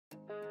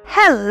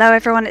Hello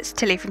everyone, it's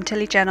Tilly from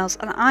Tilly Journals,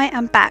 and I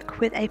am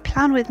back with a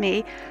plan with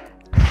me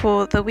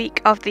for the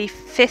week of the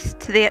 5th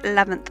to the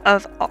 11th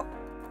of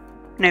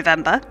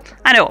November.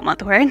 I know what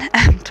month we're in,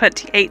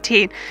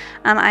 2018,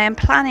 and I am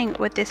planning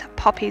with this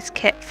Poppies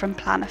kit from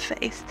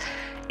Plannerface.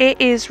 It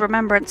is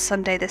Remembrance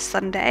Sunday this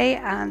Sunday,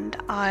 and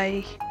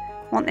I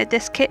wanted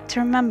this kit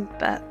to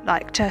remember,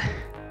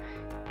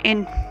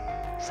 in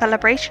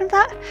celebration of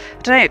that.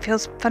 I don't know, it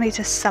feels funny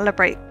to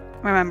celebrate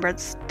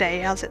Remembrance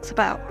Day as it's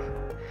about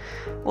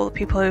all the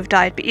people who've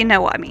died, but you know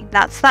what I mean.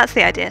 That's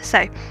the idea.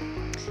 So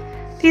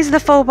these are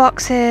the full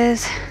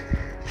boxes,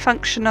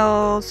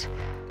 functionals,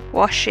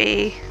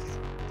 washi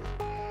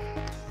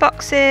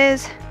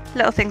boxes,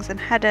 little things and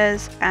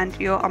headers, and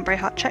your ombre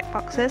heart check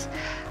boxes.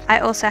 I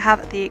also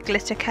have the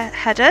glitter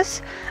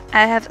headers.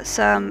 I have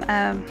some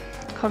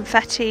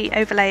confetti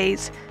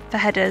overlays for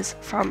headers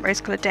from Rose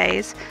Coloured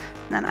Days,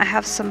 and then I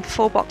have some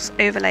full box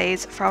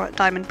overlays from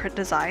Diamond Print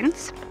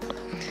Designs.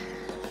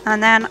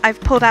 And then I've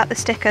pulled out the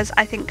stickers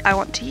I think I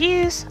want to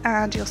use,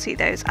 and you'll see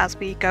those as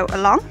we go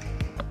along.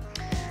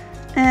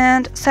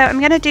 And so I'm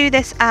going to do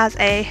this as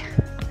a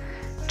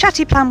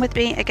chatty plan with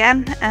me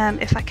again,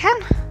 if I can.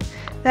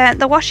 Then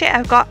the washi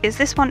I've got is,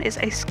 this one is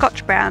a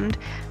Scotch brand,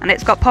 and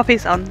it's got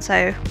poppies on,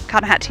 so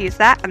kind of had to use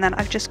that. And then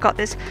I've just got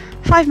this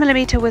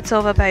 5mm wood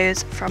silver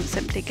bows from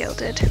Simply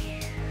Gilded.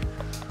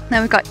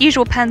 Then we've got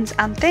usual pens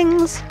and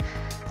things.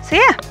 So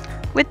yeah.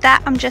 With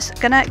that, I'm just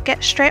gonna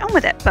get straight on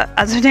with it, but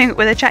as I'm doing it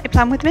with a chatty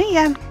plan with me,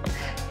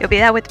 you'll be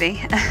there with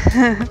me.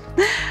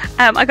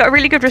 I got a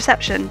really good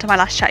reception to my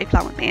last chatty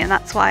plan with me, and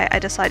that's why I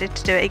decided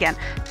to do it again.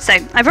 So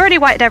I've already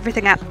whited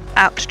everything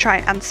out to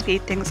try and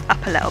speed things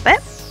up a little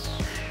bit.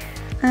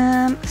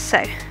 So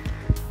I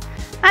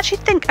actually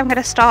think I'm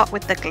gonna start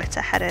with the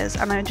glitter headers,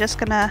 and I'm just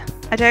gonna,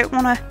 I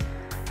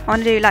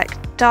want to do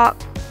like dark.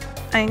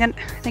 I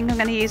think I'm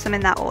going to use them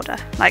in that order,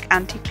 like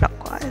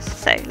anti-clockwise.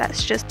 So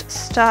let's just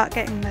start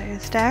getting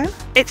those down.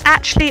 It's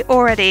actually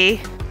already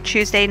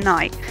Tuesday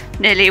night,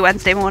 nearly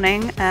Wednesday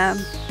morning. I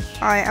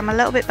am a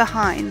little bit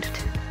behind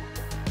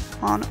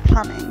on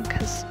planning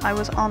because I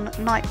was on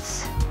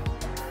nights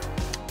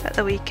at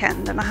the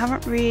weekend, and I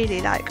haven't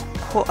really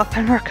caught up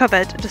and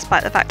recovered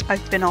despite the fact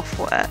I've been off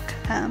work.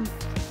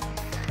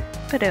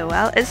 But oh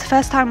well, it's the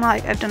first time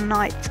I've done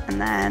nights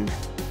and then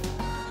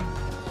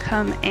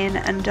come in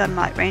and done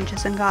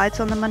ranges and guides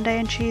on the Monday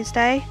and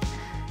Tuesday,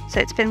 so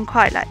it's been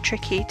quite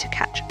tricky to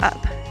catch up.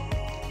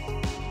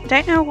 I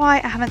don't know why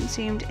I haven't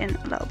zoomed in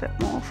a little bit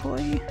more for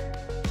you,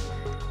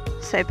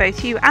 so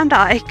both you and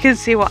I can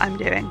see what I'm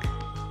doing,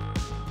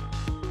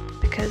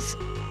 because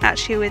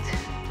actually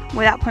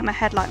without putting my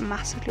head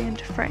massively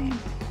into frame,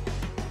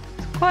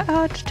 it's quite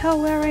hard to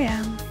tell where I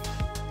am.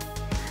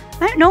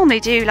 I don't normally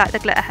do the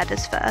glitter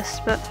headers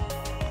first, but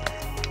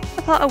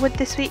I thought I would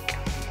this week.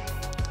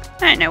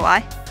 I don't know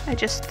why. I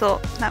just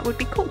thought that would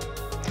be cool.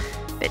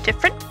 A bit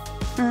different.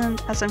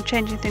 And as I'm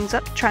changing things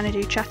up, trying to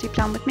do chatty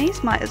plan with me,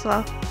 might as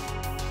well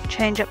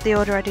change up the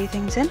order I do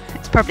things in.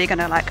 It's probably going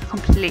to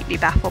completely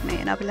baffle me,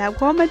 and I'll be like,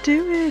 what am I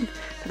doing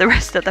for the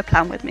rest of the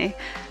plan with me?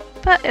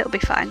 But it'll be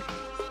fine.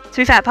 To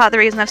be fair, part of the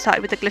reason I've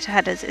started with the glitter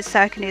headers is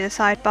so I can do the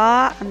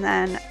sidebar, and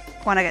then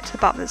when I get to the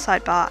bottom of the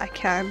sidebar I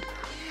can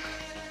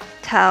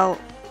tell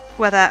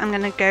whether I'm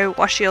going to go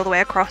washi all the way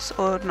across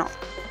or not.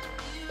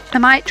 I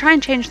might try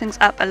and change things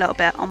up a little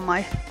bit on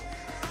my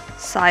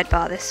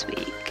sidebar this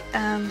week.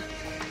 I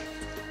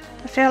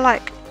feel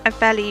like I've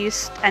barely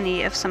used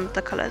any of some of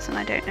the colours, and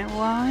I don't know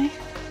why.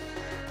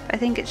 But I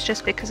think it's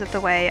just because of the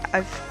way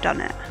I've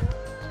done it.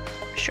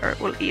 I'm sure it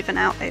will even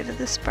out over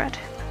the spread.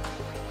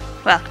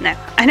 Well, no,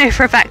 I know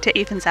for a fact it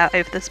evens out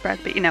over the spread,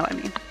 but you know what I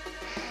mean.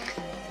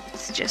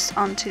 It's just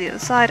onto the other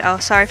side. Oh,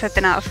 sorry if I've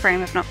been out of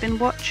frame. I've not been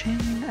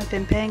watching. I've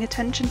been paying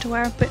attention to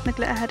where I'm putting the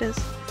glitter headers,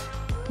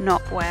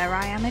 not where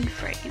I am in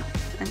frame.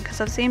 And because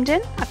I've zoomed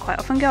in, I quite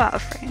often go out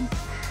of frame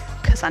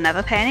because I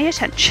never pay any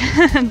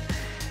attention.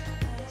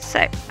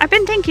 So I've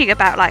been thinking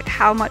about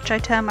how much I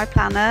turn my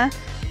planner,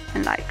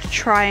 and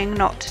trying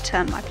not to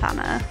turn my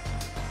planner,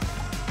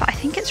 but I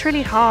think it's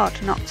really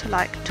hard not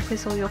to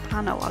twizzle your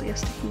planner while you're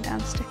sticking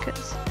down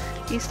stickers.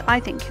 At least I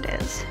think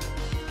it is.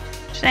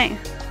 Today,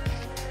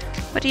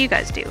 what do you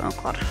guys do? Oh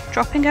god,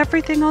 dropping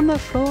everything on the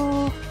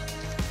floor.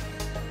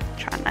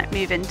 Try and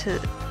move into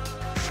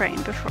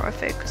frame before I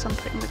focus on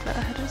putting the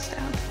glitter headers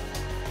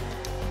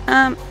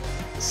down.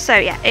 So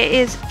yeah, it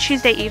is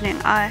Tuesday evening.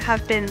 I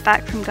have been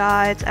back from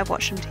guides, I've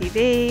watched some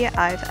TV,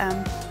 I've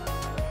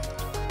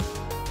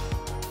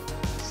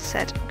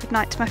said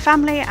goodnight to my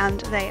family,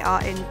 and they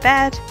are in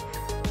bed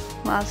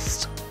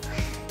whilst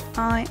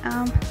I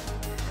am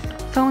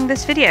filming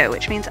this video,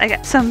 which means I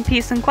get some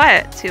peace and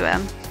quiet to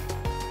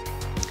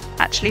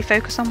actually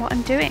focus on what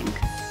I'm doing,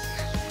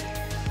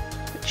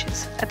 which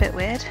is a bit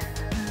weird.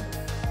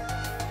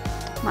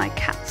 My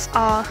cats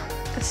are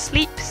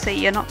asleep, so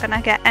you're not going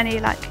to get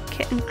any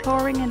kitten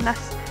clawing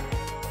unless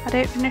I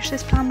don't finish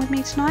this plan with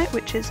me tonight,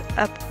 which is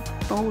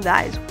oh,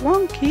 that is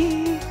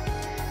wonky,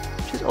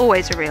 which is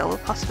always a real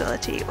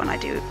possibility when I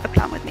do a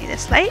plan with me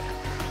this late,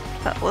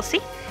 but we'll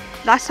see.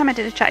 last time I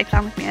did a chatty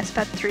plan with me, I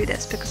sped through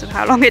this because of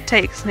how long it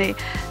takes me.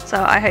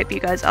 So I hope you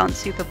guys aren't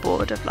super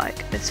bored of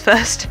like this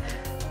first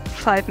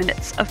 5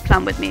 minutes of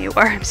plan with me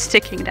where I'm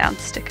sticking down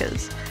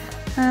stickers.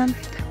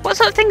 What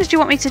sort of things do you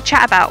want me to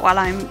chat about while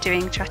I'm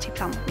doing chatty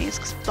plan with me?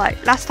 Because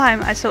like last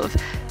time I sort of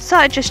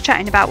started just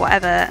chatting about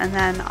whatever, and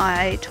then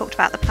I talked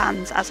about the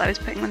plans as I was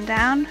putting them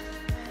down.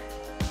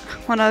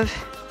 One of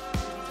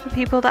the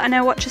people that I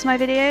know watches my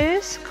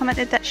videos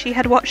commented that she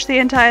had watched the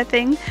entire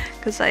thing,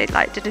 because I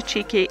like did a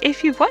cheeky,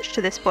 if you've watched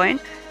to this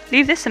point,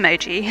 leave this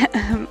emoji.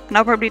 And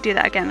I'll probably do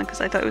that again because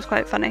I thought it was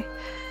quite funny.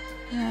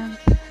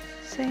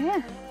 So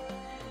yeah,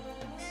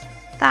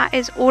 that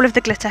is all of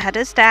the glitter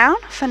headers down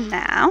for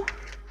now.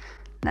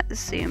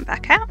 Let's zoom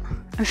back out.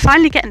 I'm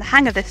finally getting the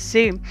hang of this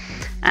zoom,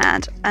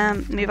 and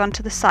move on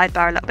to the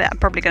sidebar a little bit. I'm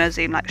probably going to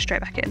zoom like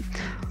straight back in.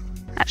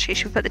 Actually,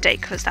 should we put the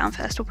date covers down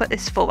first? We'll put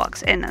this full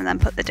box in and then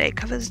put the date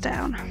covers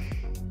down.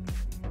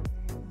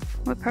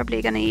 We're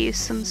probably going to use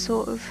some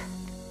sort of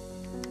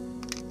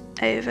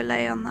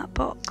overlay on that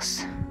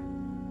box,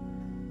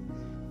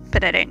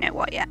 but I don't know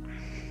what yet.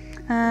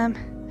 Yeah,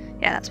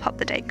 let's pop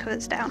the date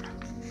covers down.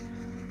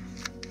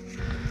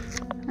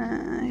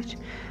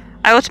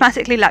 I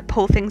automatically like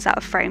pull things out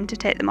of frame to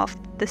take them off,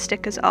 the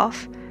stickers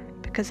off,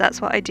 because that's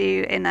what I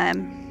do in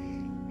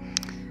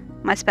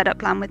my sped up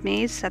plan with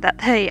me, so that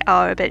they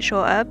are a bit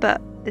shorter,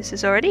 but this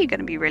is already going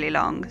to be really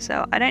long,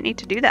 so I don't need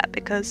to do that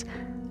because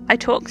I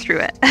talk through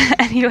it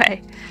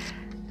anyway.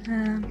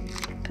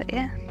 But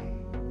yeah,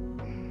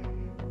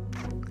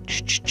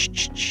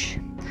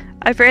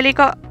 I've really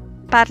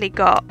badly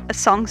got a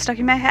song stuck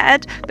in my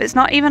head, but it's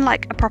not even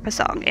like a proper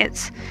song.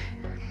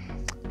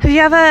 Have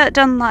you ever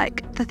done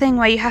like the thing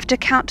where you have to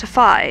count to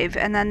 5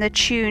 and then the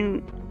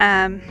tune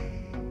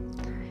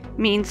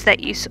means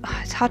that you,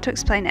 it's hard to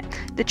explain it.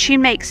 The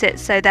tune makes it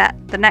so that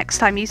the next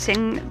time you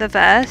sing the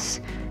verse,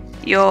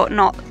 you're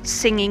not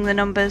singing the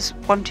numbers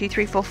 1, 2,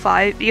 3, 4,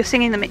 5. You're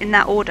singing them in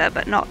that order,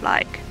 but not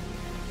like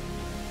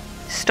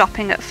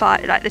stopping at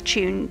 5, like the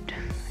tune.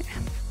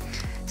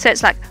 So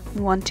it's like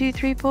 1, 2,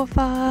 3, 4,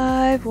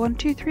 5, 1,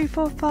 2, 3,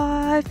 4,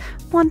 5,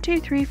 1, 2,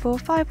 3, 4,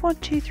 5, 1,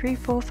 2, 3,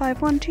 4,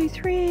 5, 1, 2,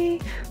 3,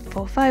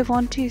 4, 5,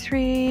 1, 2,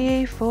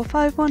 3, 4,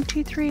 5, 1,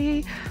 2,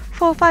 3,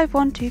 4, 5,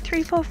 1, 2,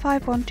 3, 4,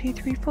 5, 1, 2,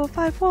 3, 4,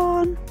 5,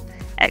 1,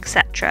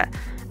 etc.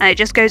 And it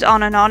just goes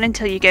on and on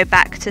until you go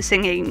back to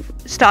singing,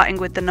 starting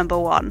with the number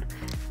 1.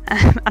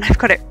 And I've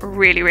got it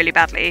really, really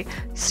badly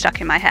stuck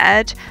in my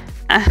head.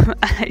 And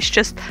it's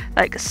just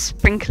like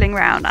sprinkling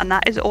around, and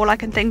that is all I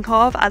can think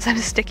of as I'm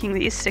sticking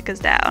these stickers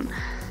down.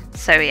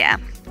 So yeah,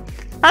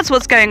 that's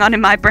what's going on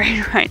in my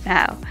brain right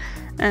now.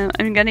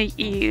 I'm going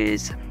to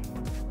use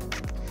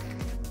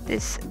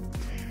this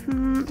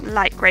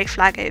light grey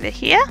flag over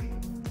here,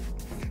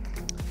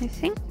 I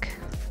think.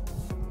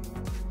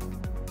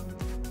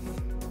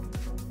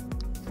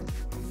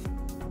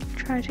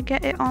 Try to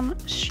get it on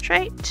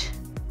straight.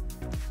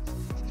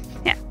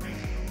 Yeah,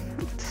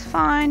 that's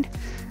fine.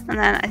 And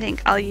then I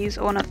think I'll use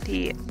one of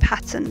the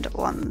patterned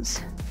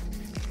ones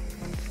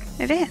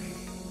over here.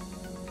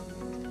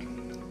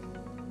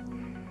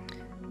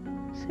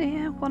 So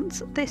yeah,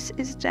 once this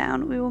is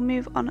down, we will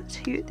move on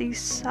to the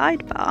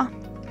sidebar,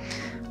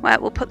 where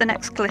we'll put the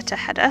next glitter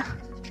header.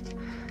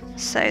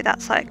 So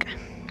that's like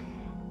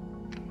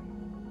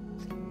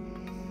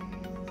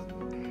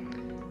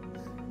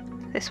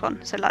this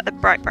one, so like the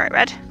bright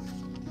red.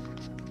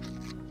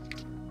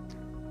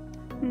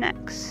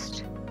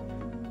 Next.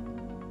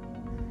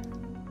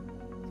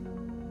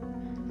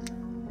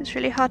 It's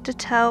really hard to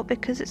tell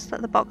because it's like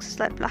the box is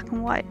like black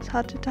and white. It's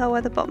hard to tell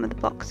where the bottom of the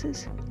box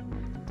is.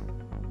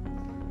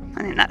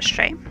 I think that's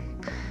straight.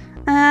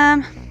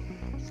 I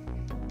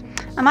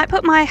might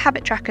put my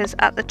habit trackers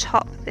at the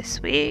top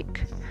this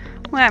week.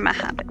 Where are my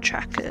habit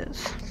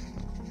trackers?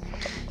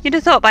 You'd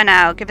have thought by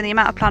now, given the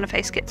amount of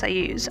Plannerface kits I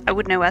use, I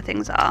would know where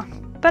things are.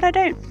 But I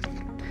don't.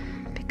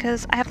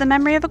 Because I have the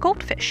memory of a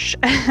goldfish.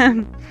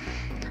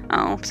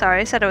 Oh,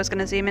 sorry, I said I was going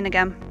to zoom in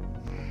again.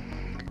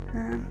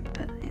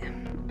 But yeah.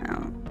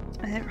 Oh,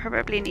 I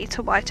probably need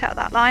to white out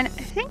that line, I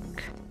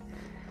think.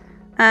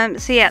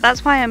 So yeah,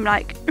 that's why I'm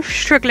like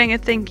struggling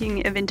and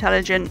thinking of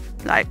intelligent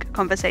like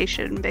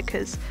conversation,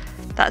 because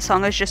that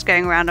song is just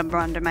going round and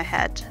round in my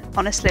head.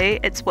 Honestly,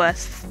 it's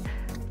worse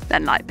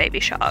than like Baby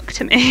Shark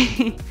to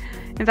me.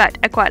 In fact,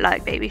 I quite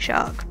like Baby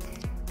Shark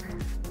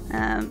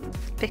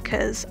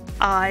because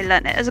I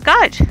learnt it as a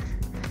guide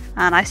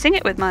and I sing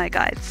it with my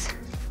guides.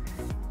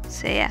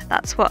 So yeah,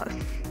 that's what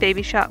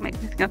Baby Shark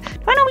makes me think of. Do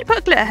I normally put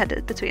a glitter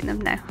header between them?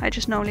 No, I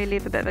just normally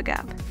leave a bit of a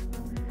gap.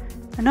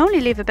 I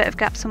normally leave a bit of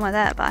gap somewhere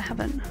there, but I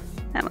haven't.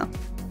 Oh well.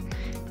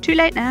 Too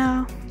late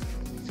now.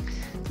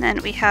 Then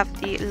we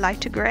have the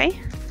lighter grey.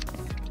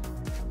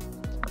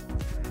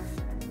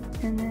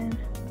 And then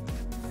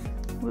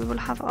we will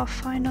have our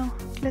final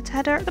glitter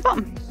header at the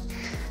bottom.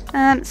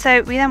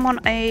 So we then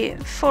want a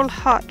full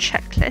heart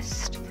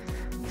checklist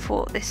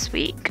for this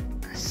week.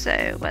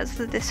 So where's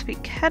the this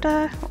week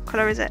header? What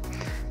colour is it?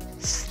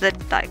 It's the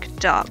like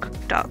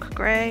dark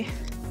grey.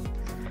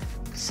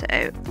 So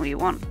we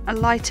want a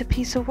lighter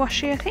piece of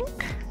washi, I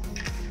think.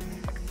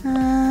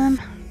 I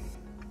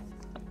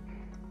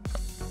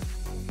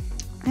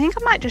think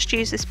I might just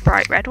use this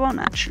bright red one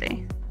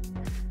actually.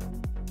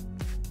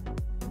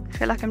 I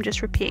feel like I'm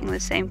just repeating the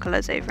same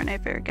colours over and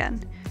over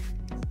again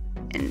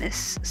in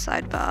this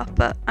sidebar,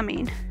 but I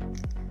mean,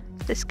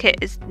 this kit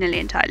is nearly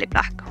entirely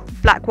black,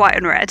 white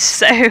and red,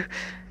 so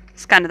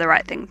it's kind of the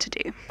right thing to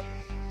do.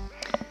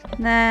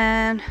 And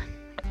then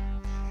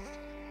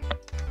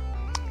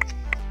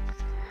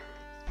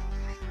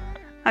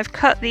I've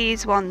cut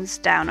these ones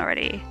down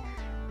already,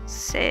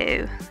 so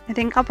I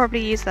think I'll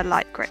probably use the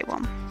light grey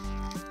one.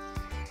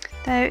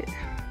 Though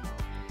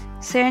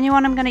it's the only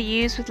one I'm going to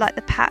use with like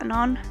the pattern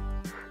on,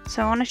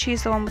 so I want to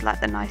choose the one with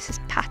like the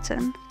nicest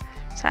pattern,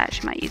 so I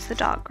actually might use the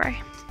dark grey,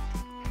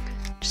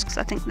 just because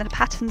I think the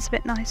pattern's a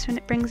bit nicer and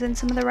it brings in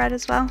some of the red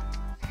as well.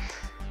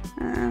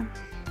 So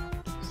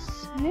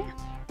yeah.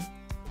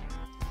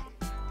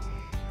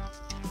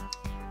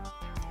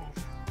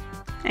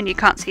 And you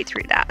can't see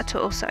through that at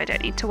all, so I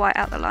don't need to white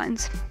out the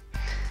lines.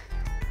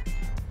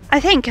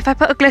 I think if I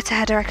put a glitter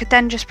header I could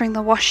then just bring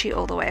the washi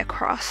all the way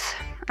across,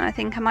 and I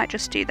think I might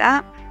just do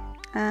that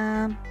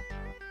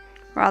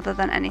rather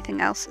than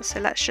anything else. So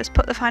let's just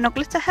put the final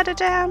glitter header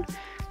down,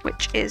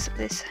 which is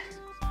this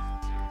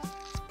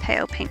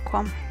pale pink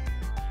one.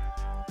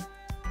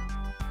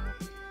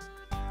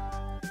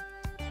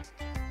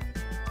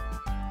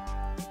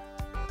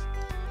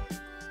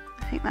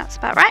 I think that's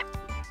about right.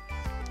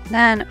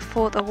 Then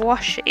for the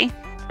washi,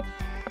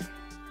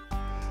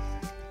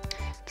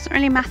 doesn't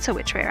really matter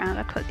which way around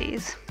I put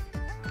these.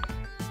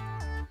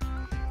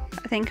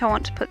 I think I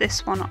want to put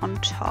this one on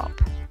top.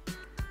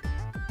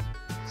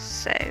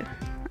 So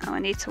I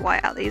need to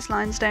white out these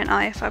lines, don't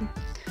I, if I'm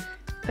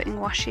putting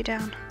washi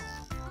down.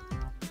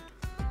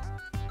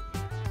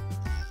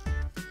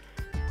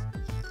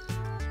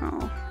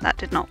 Oh, that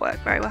did not work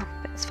very well,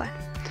 but it's fine.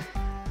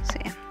 So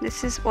yeah,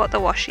 this is what the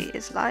washi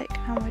is like,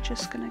 and we're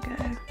just gonna go,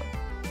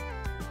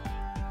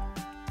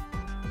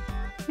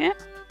 yeah,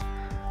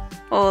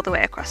 all the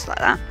way across like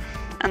that,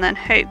 and then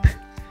hope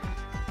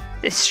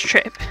this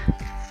strip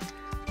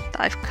that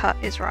I've cut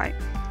is right.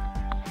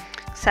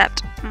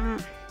 Except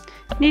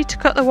need to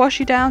cut the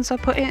washi down, so I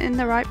put it in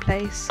the right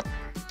place.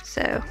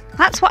 So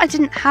that's what I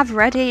didn't have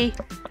ready.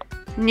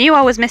 Knew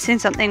I was missing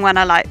something when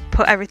I like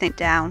put everything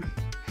down.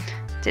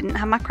 Didn't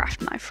have my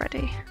craft knife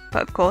ready,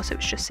 but of course it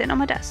was just sitting on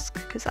my desk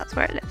because that's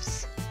where it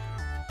lives.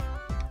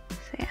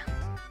 So yeah,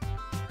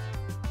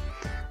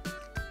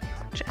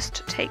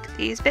 just take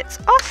these bits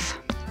off.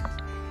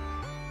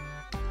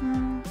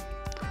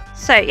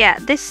 So yeah,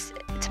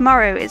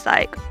 tomorrow is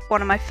like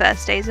one of my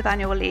first days of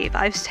annual leave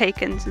I've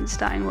taken since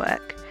starting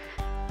work.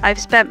 I've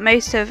spent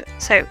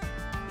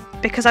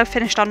because I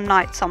finished on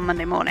nights on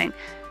Monday morning.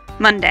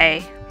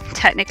 Monday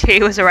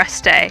technically was a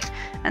rest day,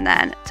 and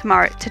then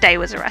today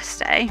was a rest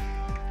day.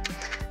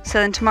 So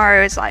then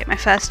tomorrow is like my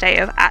first day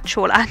of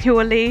actual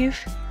annual leave,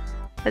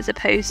 as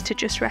opposed to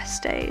just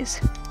rest days.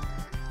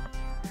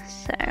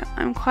 So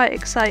I'm quite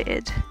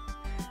excited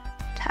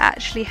to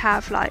actually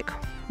have like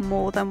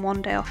more than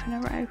one day off in a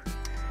row.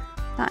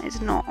 That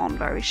is not on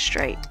very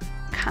straight.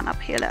 Can I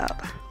peel it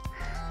up?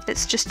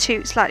 It's just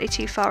slightly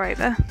too far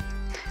over.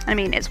 I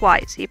mean, it's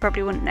white, so you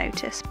probably wouldn't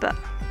notice, but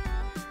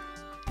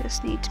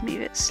just need to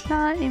move it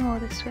slightly more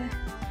this way.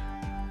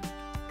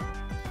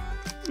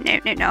 No,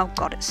 oh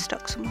god, it's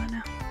stuck somewhere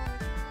now.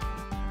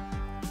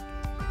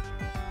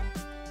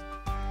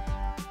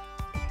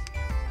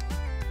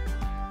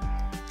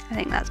 I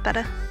think that's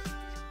better.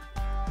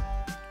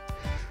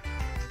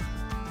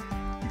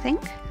 I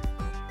think.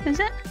 Is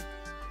it?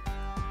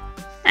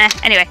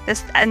 Anyway,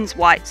 this end's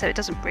white, so it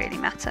doesn't really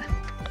matter.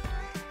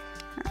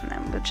 And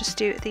then we'll just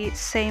do the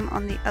same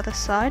on the other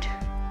side.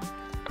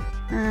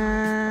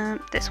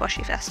 This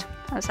washi first.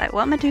 I was like,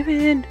 what am I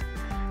doing?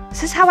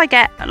 This is how I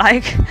get,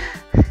 like,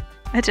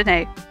 I don't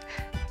know.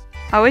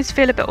 I always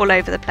feel a bit all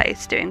over the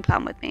place doing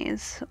plan with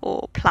me's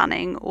or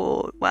planning,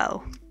 or,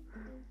 well,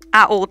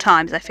 at all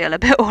times I feel a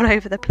bit all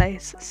over the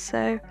place.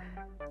 So,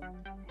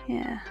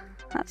 yeah,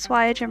 that's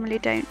why I generally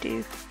don't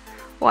do,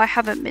 or I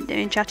haven't been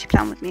doing chatty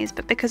plan with me's,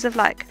 but because of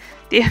like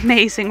the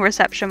amazing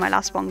reception my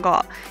last one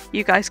got,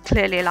 you guys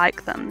clearly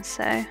like them,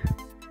 so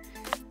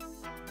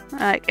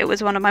like it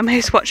was one of my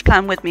most watched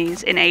plan with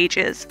me's in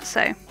ages.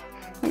 So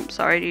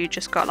sorry, you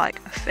just got like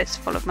a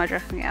fistful of my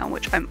dressing gown,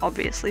 which I'm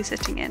obviously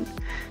sitting in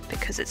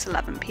because it's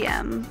 11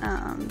 PM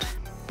and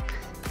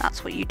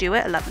that's what you do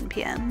at 11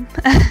 PM.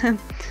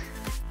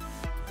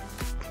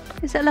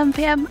 Is it 11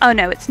 PM? Oh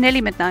no, it's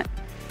nearly midnight.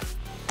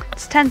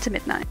 It's 10 to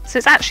midnight, so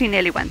it's actually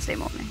nearly Wednesday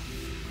morning.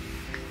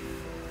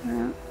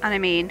 And I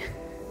mean,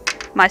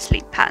 my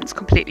sleep pattern's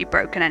completely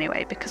broken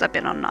anyway because I've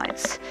been on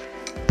nights,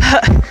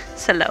 but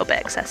it's a little bit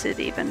excessive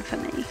even for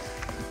me.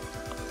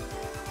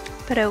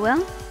 But oh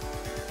well.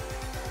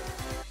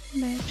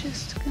 We're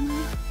just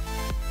gonna...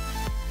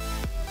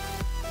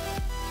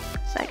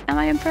 It's like, am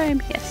I in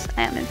frame? Yes,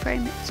 I am in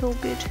frame, it's all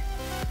good.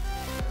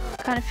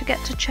 Kind of forget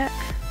to check.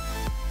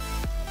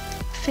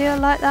 I feel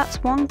like that's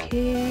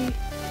wonky.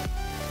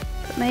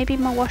 But maybe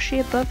my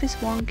washi above is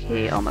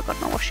wonky. Oh my god,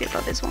 my washi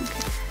above is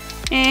wonky.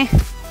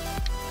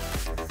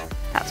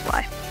 That's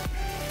why.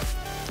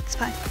 It's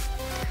fine.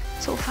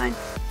 It's all fine.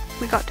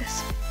 We got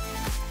this.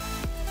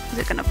 Is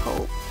it gonna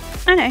pull?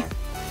 Oh no.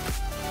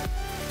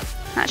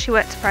 Actually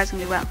worked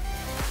surprisingly well.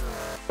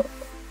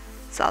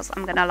 So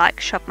I'm gonna like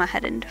shove my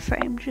head into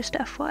frame, just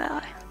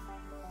FYI.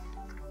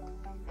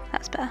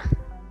 That's better.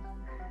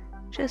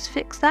 Just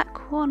fix that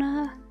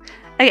corner.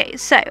 Okay,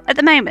 so at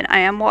the moment I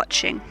am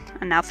watching,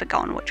 and now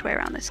forgotten which way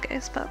around this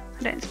goes, but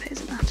I don't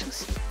suppose it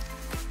matters.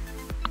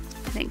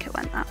 I think it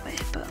went that way,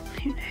 but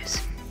who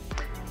knows.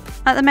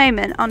 At the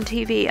moment on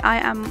TV I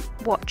am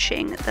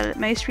watching the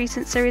most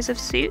recent series of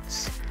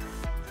Suits,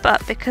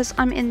 but because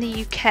I'm in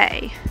the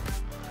UK,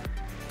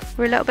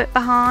 we're a little bit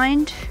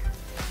behind,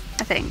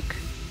 I think.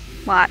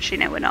 Well, actually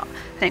no, we're not.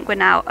 I think we're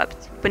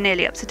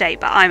nearly up to date,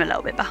 but I'm a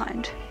little bit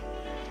behind.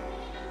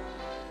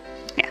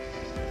 Yeah,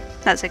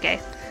 that's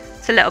okay.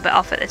 It's a little bit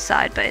off at this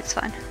side, but it's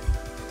fine.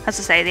 As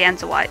I say, the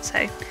ends are white,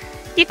 so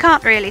you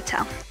can't really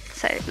tell.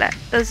 So let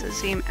us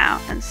zoom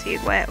out and see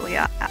where we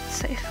are at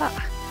so far.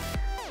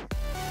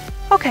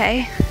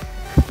 Okay,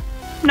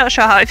 not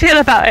sure how I feel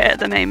about it at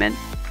the moment.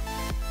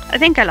 I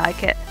think I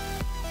like it.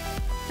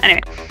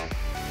 Anyway,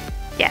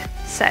 yeah,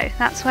 so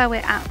that's where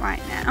we're at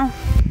right now.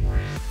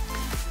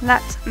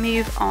 Let's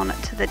move on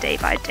to the day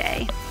by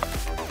day.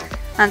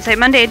 And so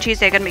Monday and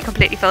Tuesday are going to be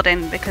completely filled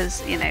in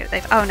because, you know,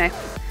 they've... Oh no.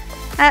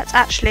 Let's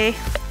actually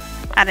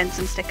add in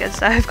some stickers.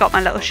 So I've got my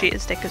little sheet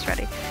of stickers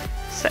ready.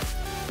 So...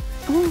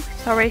 Oh,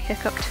 sorry,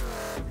 hiccuped.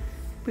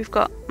 We've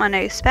got my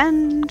no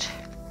spend.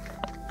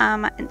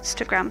 My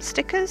Instagram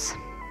stickers.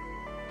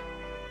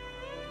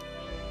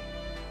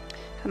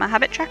 For my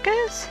habit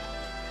trackers.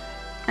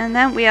 And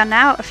then we are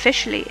now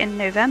officially in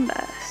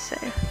November. So...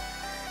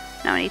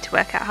 Now I need to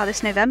work out how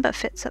this November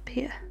fits up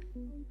here.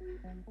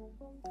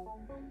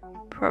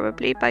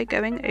 Probably by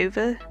going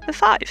over the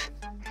 5.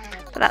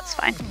 But that's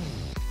fine.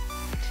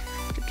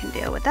 We can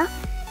deal with that.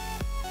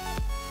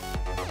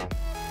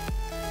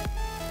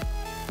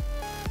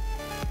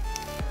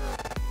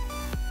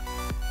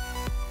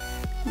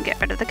 And get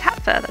rid of the cat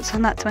fur that's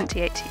on that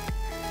 2018.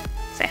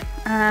 So,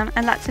 and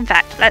let's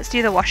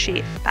do the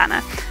washi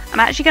banner. I'm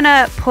actually going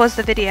to pause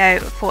the video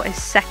for a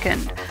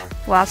second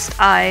whilst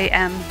I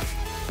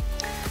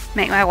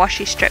make my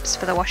washi strips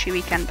for the washi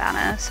weekend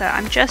banner. So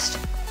I'm just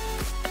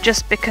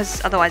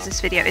because otherwise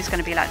this video is going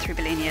to be like 3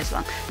 billion years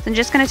long. So I'm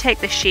just going to take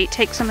this sheet,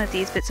 take some of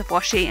these bits of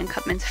washi and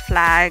cut them into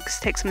flags,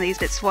 take some of these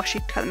bits of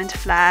washi, cut them into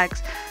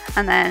flags,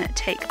 and then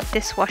take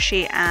this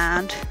washi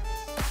and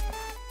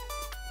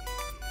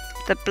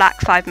the black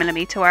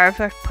 5mm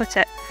wherever I've put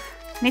it.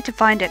 I need to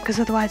find it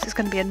because otherwise it's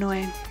going to be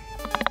annoying.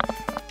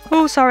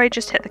 Oh, sorry,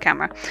 just hit the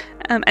camera.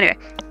 Anyway,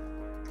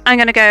 I'm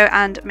going to go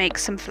and make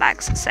some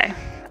flags, so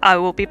I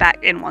will be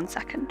back in 1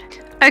 second.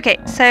 Okay,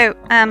 so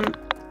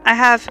I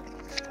have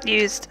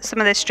used some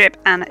of this strip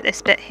and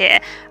this bit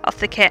here off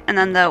the kit and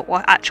then the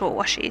actual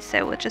washi,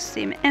 so we'll just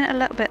zoom in a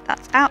little bit.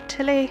 That's out,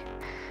 Tilly,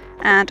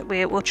 and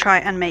we will try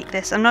and make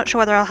this. I'm not sure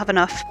whether I'll have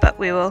enough, but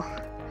we will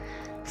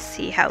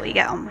see how we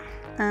get on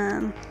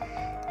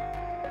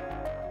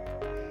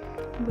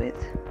with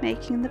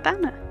making the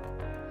banner.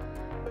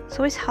 It's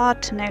always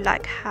hard to know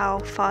like how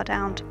far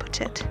down to put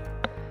it.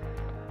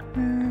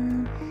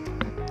 I'm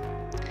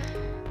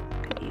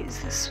gonna use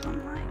this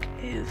one like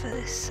over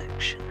this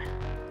section.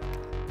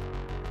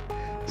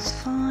 It's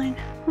fine.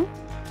 Ooh.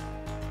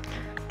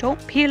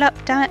 Don't peel up,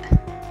 damn it.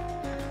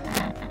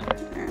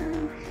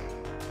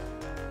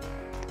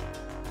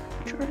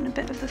 Draw in a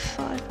bit of the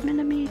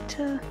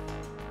 5mm.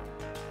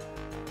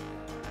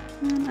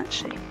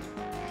 Actually,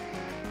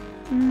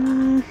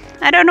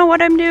 I don't know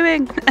what I'm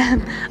doing.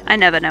 I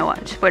never know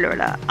what. Spoiler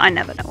alert! I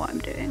never know what I'm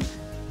doing.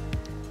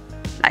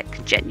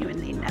 Like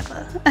genuinely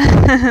never.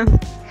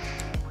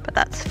 But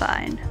that's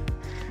fine.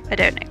 I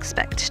don't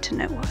expect to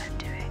know what I'm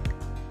doing,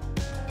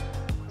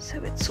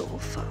 so it's all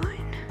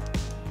fine.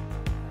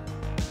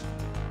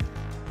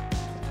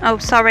 Oh,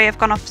 sorry, I've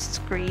gone off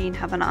screen,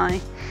 haven't I?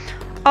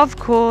 Of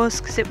course,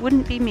 because it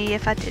wouldn't be me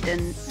if I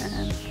didn't.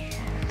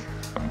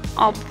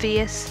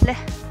 Obviously.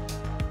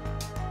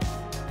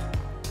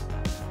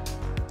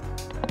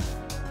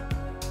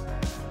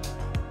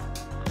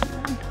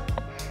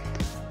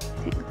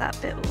 I think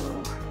that bit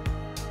will...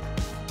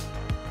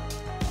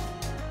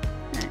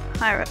 No,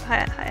 higher up,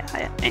 higher, higher,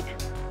 higher. No.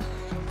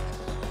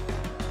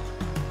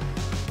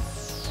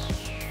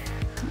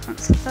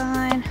 That's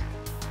fine.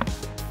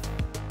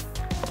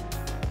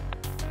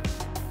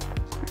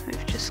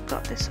 We've just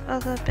got this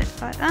other bit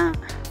like that.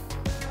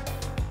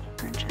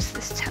 And just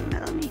this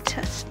 10mm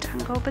to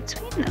dangle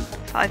between them.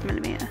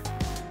 5mm.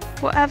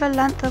 Whatever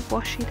length of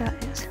washi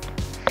that is.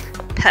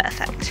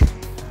 Perfect.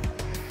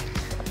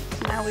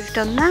 Now we've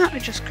done that, we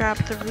just grab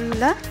the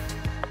ruler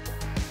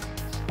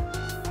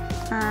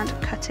and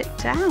cut it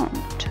down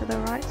to the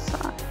right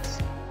size,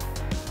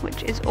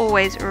 which is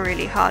always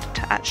really hard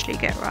to actually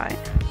get right.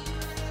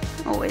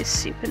 Always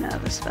super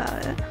nervous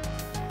about it.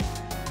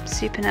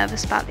 Super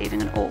nervous about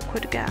leaving an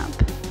awkward gap.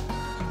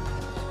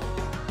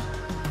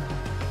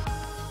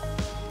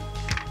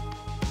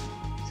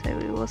 So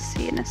we will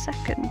see in a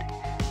second.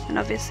 and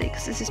obviously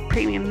because this is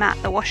premium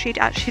matte, the washi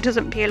actually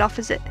doesn't peel off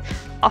of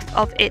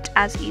it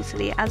as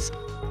easily as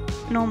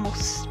normal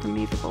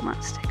removable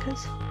matte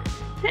stickers.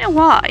 I don't know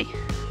why.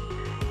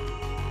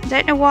 I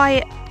don't know why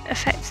it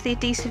affects the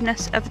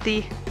adhesiveness of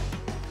the,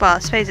 well, I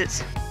suppose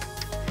it's,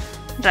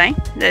 I don't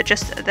know,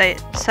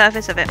 the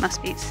surface of it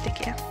must be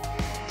stickier.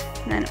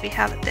 And then we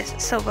have this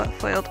silver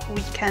foiled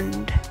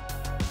weekend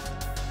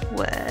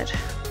word,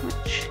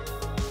 which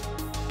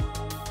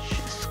is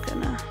just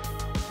gonna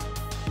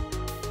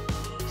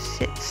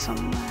sit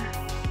somewhere.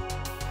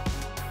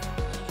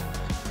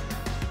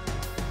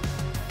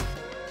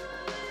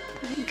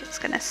 I think it's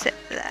gonna sit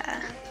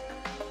there.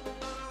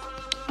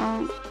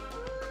 Oh,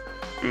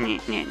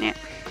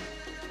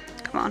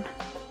 come on!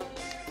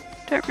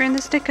 Don't ruin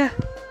the sticker.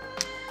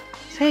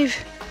 Saved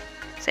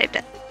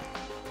it.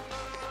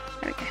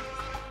 There we go.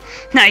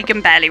 Now you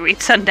can barely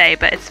read Sunday,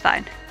 but it's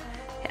fine.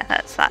 Yeah,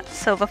 that's that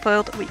silver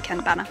foiled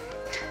weekend banner.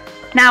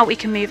 Now we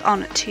can move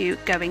on to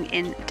going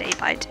in day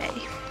by day.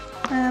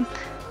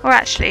 Or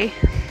actually,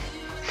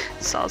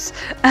 soz,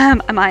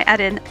 I might add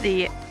in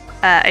the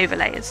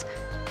overlays.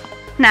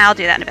 Now I'll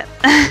do that in a bit.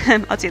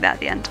 I'll do that at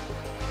the end.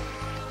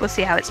 We'll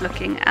see how it's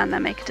looking and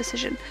then make a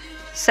decision.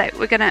 So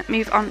we're going to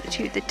move on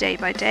to the day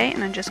by day,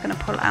 and I'm just going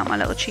to pull out my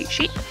little cheat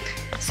sheet.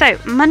 So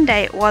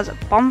Monday was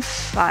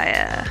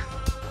bonfire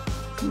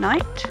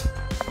night.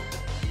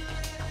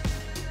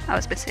 I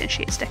was missing a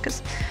sheet of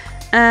stickers.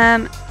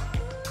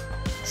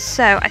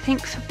 So I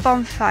think for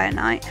bonfire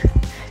night,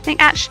 I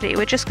think actually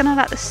we're just going to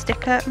let the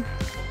sticker,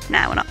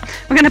 no we're not,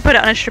 we're going to put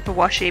it on a strip of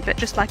washi, but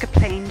just like a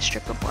plain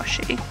strip of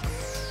washi.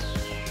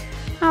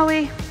 Are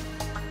we?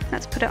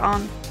 Let's put it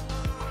on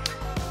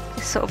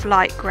this sort of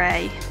light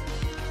grey.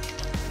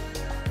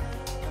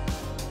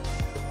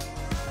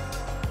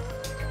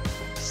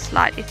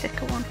 Slightly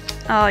thicker one.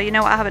 Oh, you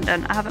know what I haven't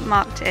done? I haven't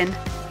marked in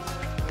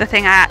the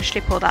thing I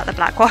actually pulled out the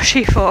black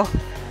washi for,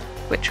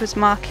 which was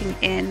marking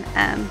in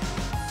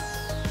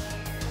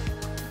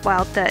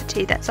Wild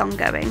 30 that's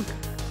ongoing.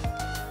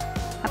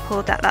 I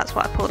pulled that, that's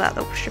what I pulled out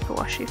the strip of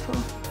washi for.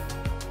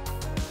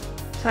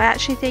 So I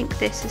actually think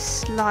this is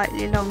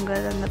slightly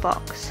longer than the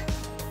box.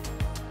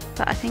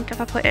 But I think if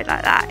I put it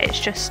like that, it's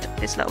just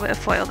this little bit of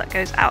foil that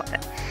goes out of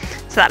it.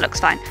 So that looks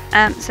fine.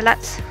 So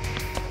let's,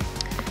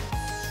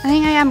 I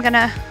think I am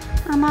gonna,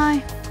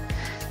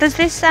 there's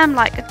this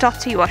like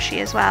dotty washi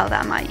as well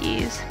that I might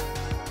use.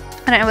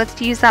 I don't know whether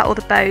to use that or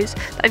the bows,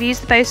 but I've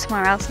used the bows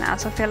somewhere else now,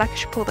 so I feel like I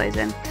should pull those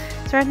in.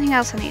 Is there anything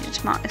else I needed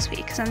to mark this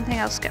week? Is there anything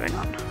else going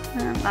on?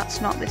 That's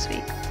not this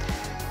week.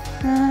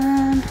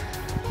 My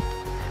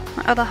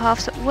other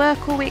half's at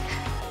work all week.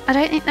 I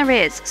don't think there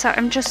is, so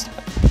I'm just,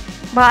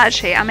 well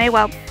actually I may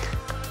well,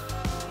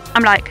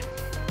 I'm like,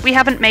 we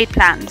haven't made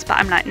plans, but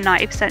I'm like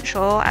 90%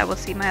 sure I will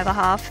see my other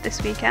half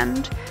this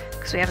weekend,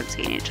 because we haven't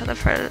seen each other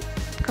for a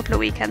couple of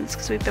weekends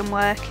because we've been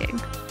working.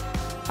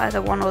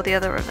 Either one or the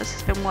other of us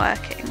has been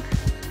working.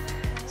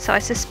 So I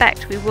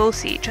suspect we will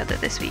see each other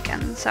this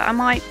weekend, so I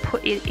might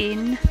put it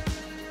in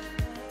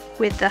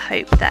with the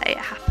hope that it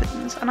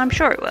happens, and I'm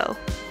sure it will.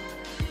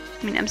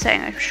 I mean, I'm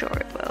saying I'm sure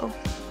it will.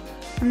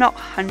 I'm not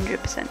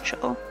 100%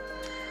 sure,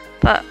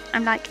 but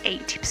I'm like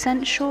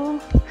 80%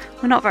 sure.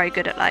 We're not very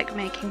good at like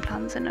making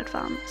plans in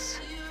advance.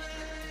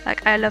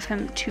 Like, I love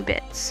him to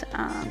bits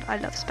and I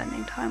love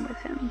spending time with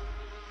him,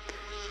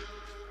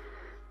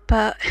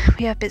 but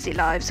we have busy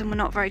lives and we're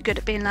not very good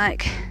at being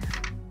like,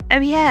 oh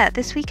yeah,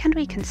 this weekend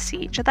we can see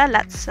each other,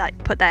 let's like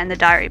put that in the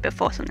diary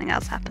before something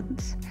else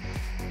happens,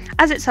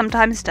 as it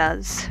sometimes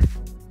does.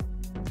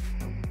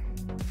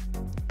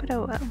 But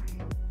oh well.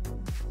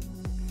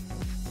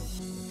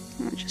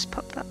 I'll just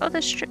pop that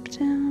other strip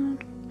down.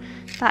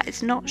 That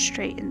is not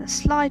straight in the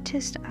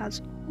slightest,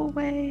 as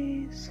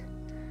always.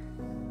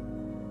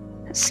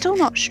 It's still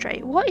not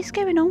straight. What is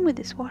going on with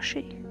this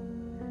washi?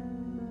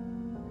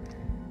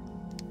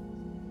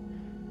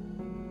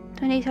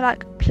 Do I need to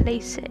like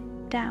place it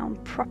down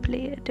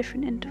properly at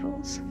different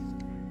intervals?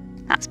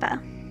 That's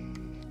better.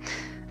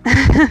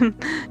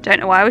 Don't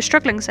know why I was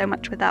struggling so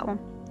much with that one.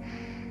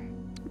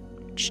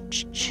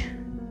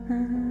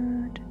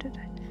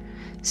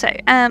 So,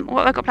 what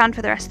have I got planned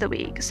for the rest of the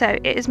week? So,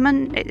 it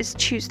is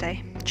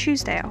Tuesday.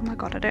 Oh my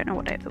god, I don't know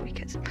what day of the week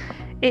it is.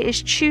 It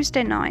is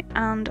Tuesday night,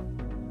 and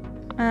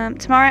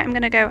tomorrow I'm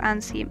going to go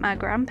and see my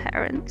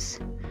grandparents,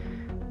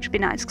 which would be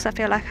nice, because I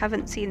feel like I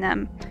haven't seen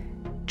them,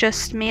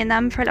 just me and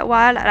them, for a little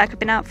while. Like, I've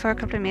been out for a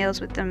couple of meals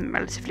with them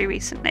relatively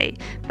recently,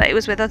 but it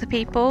was with other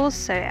people,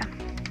 so yeah.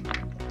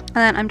 And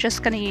then I'm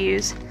just going to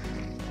use,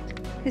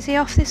 is he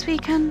off this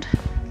weekend?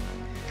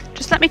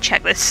 Just let me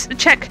check this,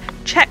 check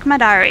my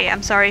diary.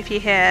 I'm sorry if you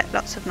hear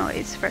lots of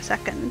noise for a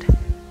second.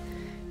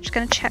 Just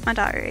gonna check my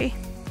diary.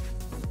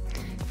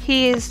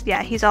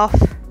 He's off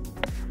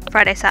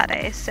Friday,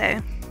 Saturday,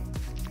 so,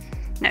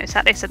 no,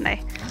 Saturday,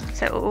 Sunday.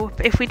 So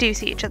if we do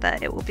see each other,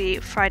 it will be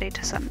Friday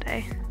to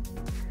Sunday.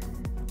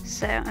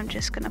 So I'm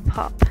just gonna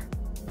pop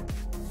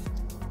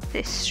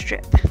this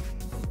strip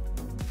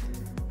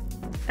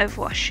of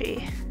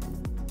washi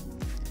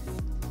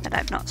that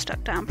I've not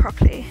stuck down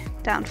properly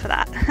down for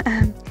that.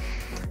 I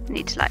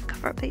need to like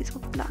cover up these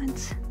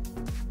lines.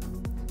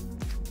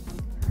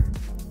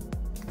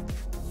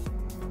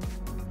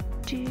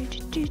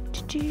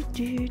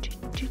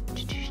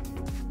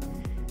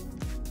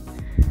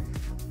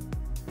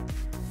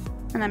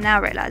 And I'm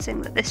now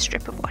realising that this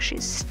strip of washi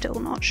is still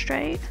not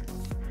straight.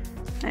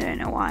 I don't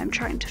know why I'm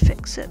trying to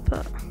fix it,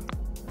 but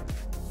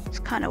it's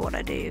kind of what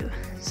I do.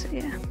 So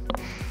yeah,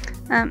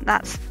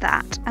 that's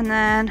that. And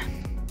then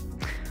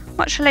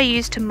what shall I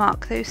use to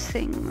mark those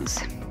things?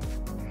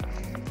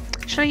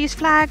 Shall I use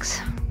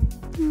flags?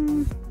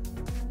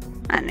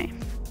 I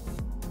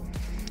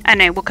don't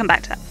know. We'll come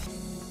back to that.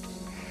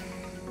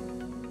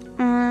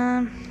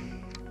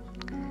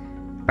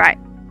 Right,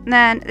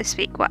 then this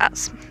week, what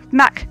else?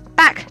 Back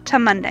to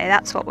Monday,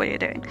 that's what we're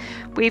doing.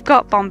 We've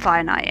got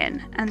bonfire night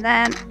in, and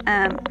then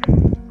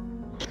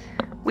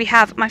we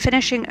have my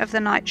finishing of the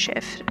night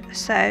shift.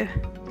 So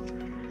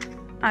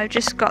I've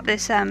just got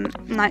this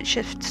night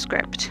shift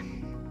script,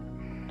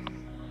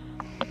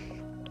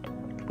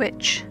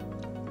 which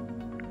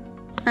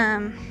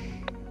I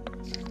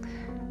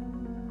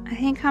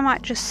think I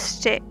might just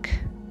stick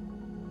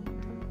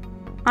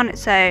on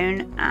its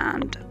own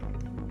and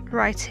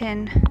write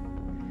in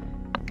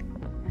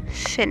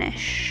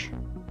finish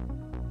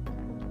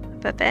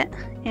a bit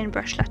in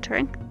brush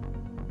lettering.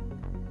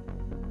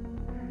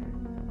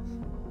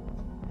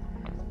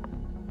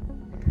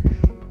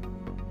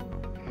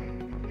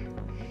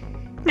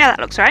 Yeah, that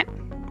looks right.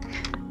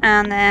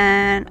 And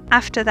then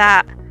after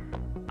that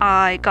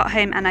I got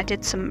home and I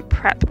did some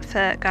prep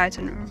for Guides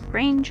and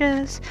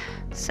Rangers.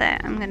 So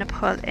I'm going to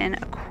put in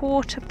a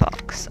quarter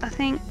box, I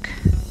think.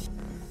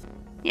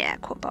 Yeah,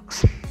 quarter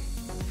box.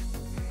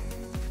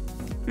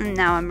 And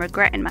now I'm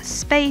regretting my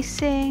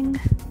spacing.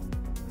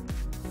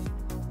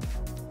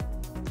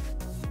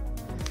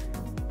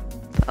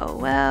 But oh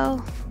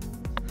well.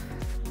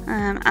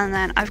 And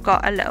then I've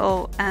got a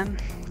little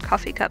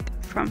coffee cup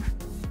from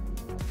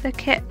the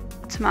kit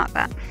to mark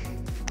that.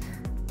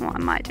 What I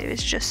might do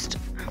is just,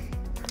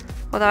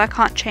 although I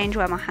can't change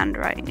where my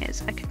handwriting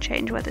is, I can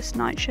change where this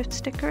night shift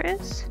sticker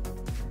is.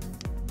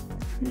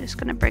 I'm just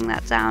going to bring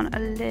that down a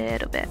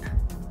little bit.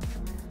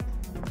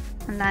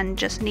 And then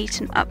just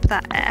neaten up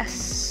that S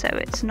so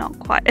it's not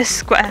quite as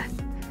square.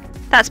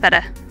 That's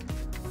better.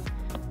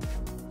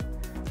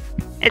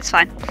 It's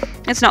fine.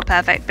 It's not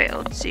perfect, but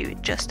it'll do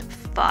just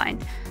fine.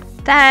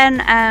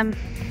 Then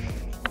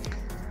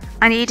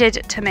I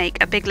needed to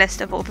make a big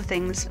list of all the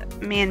things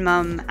me and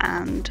Mum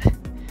and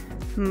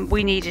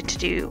we needed to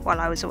do while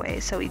I was away.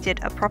 So we did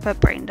a proper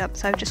brain dump.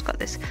 So I've just got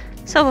this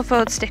silver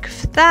foiled sticker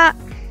for that.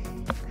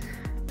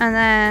 And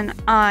then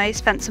I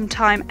spent some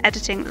time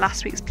editing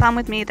last week's plan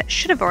with me that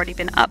should have already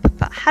been up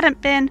but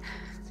hadn't been.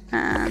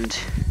 And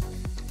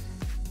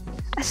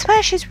I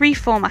swear she's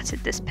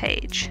reformatted this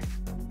page.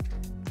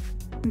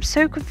 I'm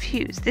so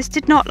confused. This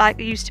did not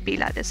used to be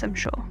like this, I'm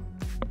sure.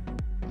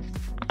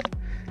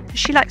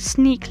 She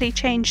sneakily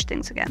changed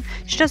things again.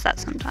 She does that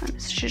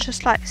sometimes. She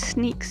just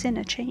sneaks in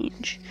a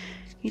change.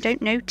 You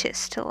don't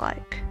notice till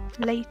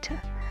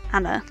later.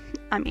 Anna,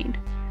 I mean.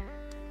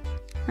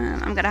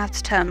 I'm going to have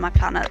to turn my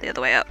planner the other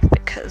way up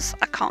because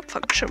I can't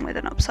function with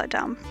an upside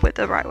down with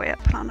the right way up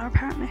planner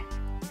apparently.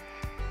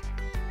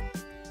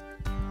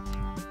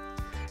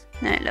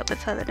 No, a little bit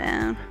further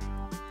down.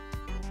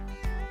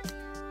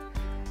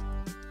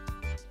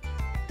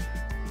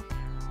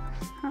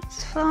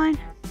 That's fine.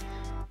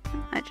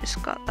 I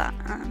just got that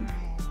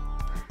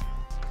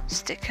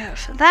sticker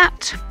for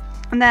that.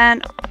 And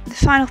then the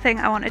final thing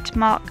I wanted to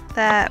mark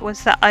there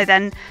was that I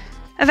then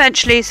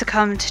eventually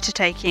succumbed to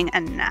taking a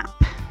nap.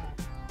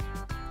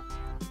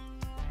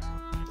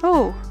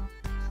 Oh,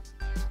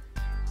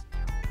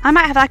 I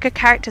might have a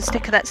character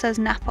sticker that says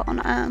nap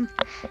on.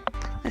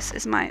 This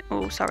is my,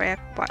 oh sorry, I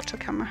whacked the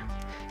camera.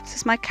 This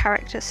is my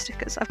character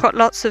stickers. I've got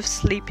lots of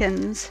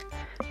sleep-ins,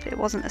 but it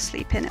wasn't a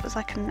sleep-in, it was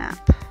a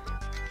nap.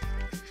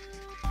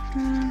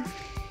 I'm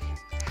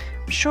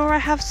sure I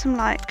have some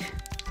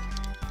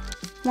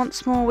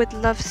once more with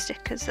love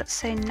stickers that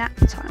say nap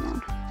time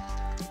on.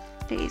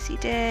 Lazy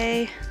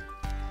day,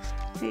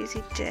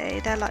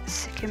 they're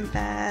sick in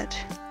bed.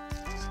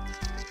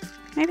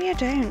 Maybe I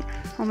don't,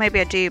 or maybe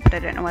I do but I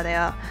don't know where they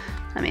are.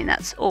 I mean,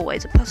 that's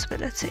always a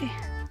possibility.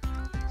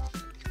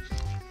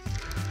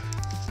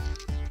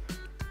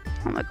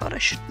 Oh my god, I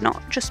should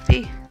not just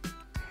be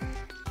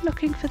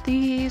looking for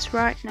these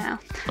right now.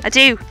 I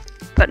do,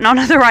 but none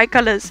of the right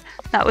colours.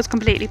 That was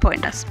completely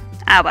pointless.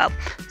 Ah well,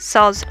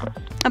 soz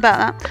about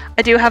that.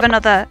 I do have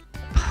another,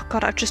 oh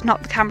god, I've just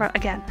knocked the camera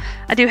again.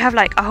 I do have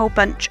a whole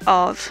bunch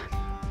of,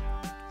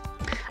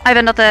 I have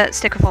another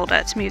sticker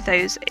folder to move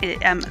those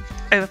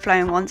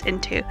overflowing ones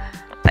into.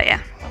 But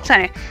yeah, so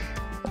anyway,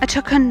 I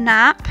took a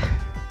nap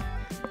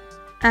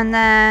and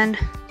then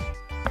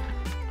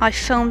I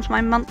filmed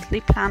my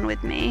monthly plan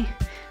with me,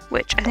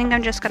 which I think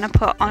I'm just going to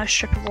put on a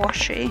strip of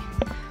washi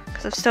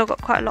because I've still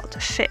got quite a lot to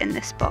fit in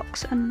this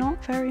box and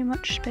not very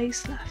much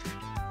space left.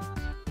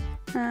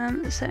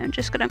 So I'm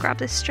just going to grab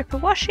this strip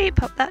of washi,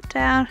 pop that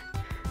down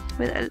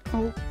with a,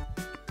 oh,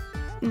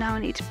 now I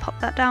need to pop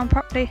that down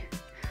properly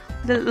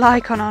with a little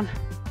icon on.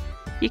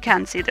 You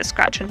can see the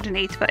scratch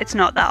underneath, but it's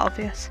not that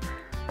obvious.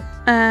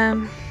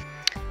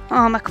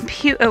 Oh, my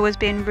computer was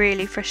being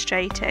really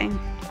frustrating.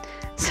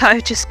 So I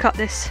just got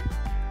this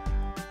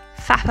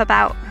fap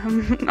about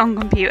on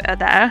computer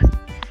there.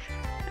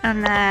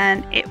 And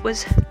then it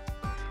was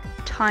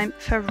time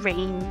for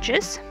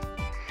ranges,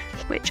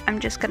 which I'm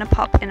just going to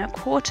pop in a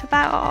quarter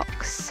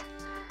box.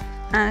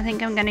 And I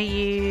think I'm going to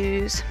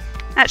use,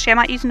 actually I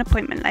might use an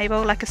appointment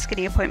label, like a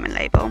skinny appointment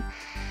label.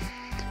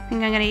 I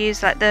think I'm going to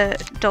use like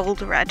the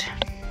dulled red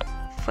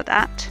for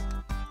that.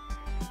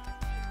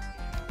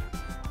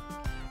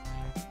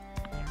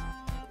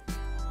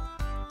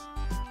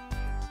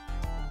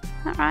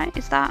 Alright,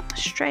 is that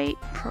straight?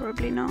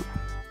 Probably not.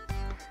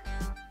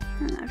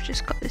 And I've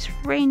just got this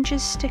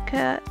ranges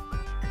sticker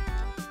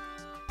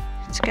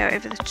to go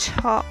over the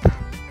top,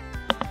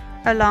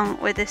 along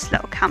with this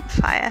little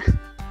campfire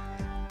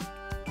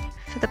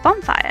for the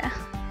bonfire.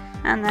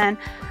 And then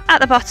at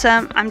the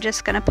bottom I'm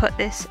just going to put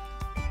this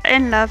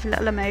in love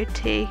little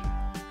emoji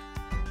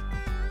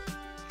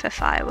for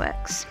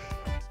fireworks.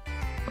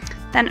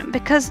 Then,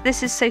 because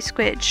this is so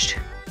squidged,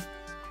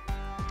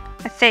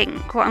 I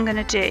think what I'm going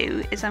to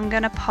do is I'm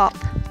going to pop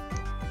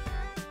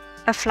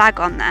a flag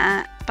on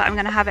there, but I'm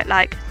going to have it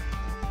like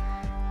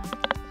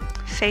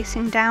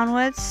facing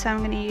downwards, so I'm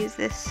going to use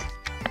this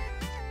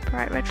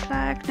bright red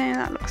flag. No,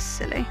 that looks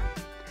silly.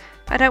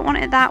 But I don't want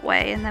it that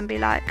way and then be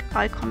like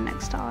icon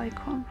next to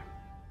icon.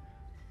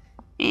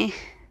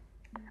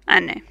 I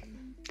know.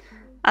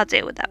 I'll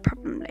deal with that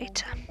problem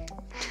later.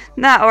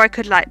 That, or I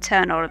could like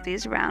turn all of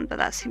these around, but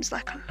that seems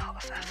like a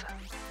lot of effort.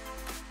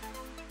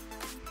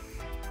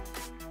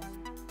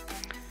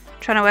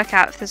 Trying to work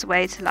out if there's a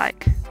way to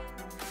like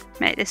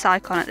make this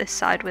icon at this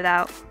side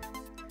without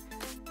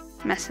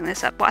messing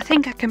this up. What I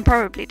think I can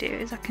probably do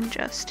is I can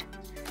just,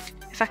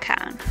 if I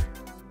can,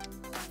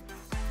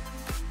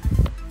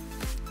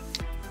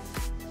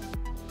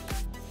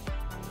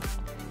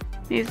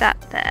 move that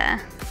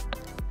there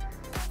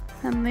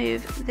and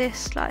move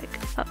this like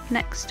up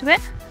next to it.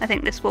 I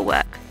think this will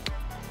work.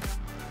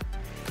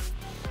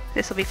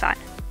 This will be fine.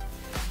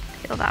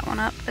 Heal that one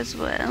up as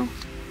well.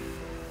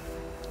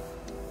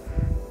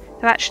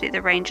 So actually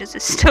the ranges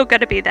is still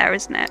going to be there,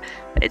 isn't it?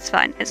 But it's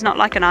fine. It's not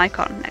like an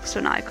icon next to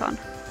an icon.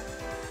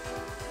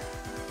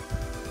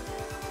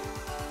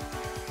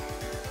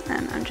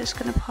 And I'm just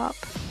going to pop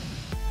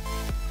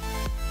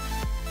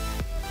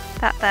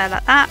that there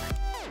like that.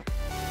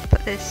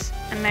 Put this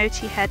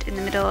emoji head in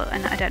the middle,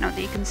 and I don't know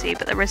whether you can see,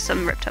 but there is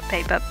some ripped up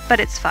paper, but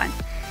it's fine.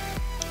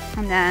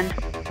 And then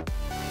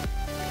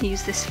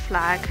use this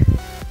flag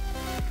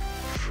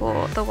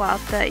for the Wild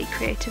 30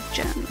 creative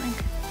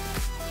journaling.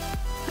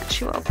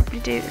 Actually, what I'll probably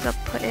do is I'll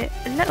put it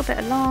a little bit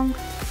along,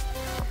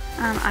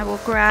 and I will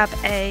grab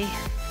a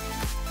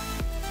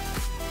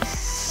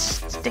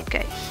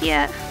sticker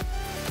here.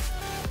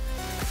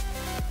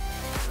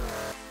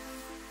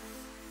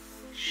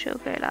 She'll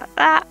go like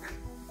that,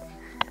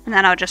 and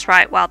then I'll just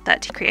write Wild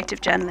 30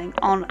 creative journaling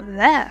on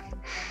there.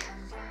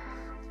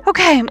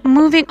 Okay,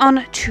 moving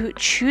on to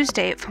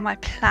Tuesday for my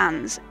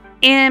plans.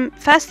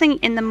 First thing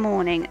in the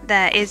morning,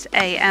 there is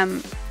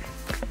a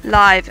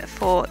live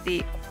for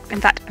the. In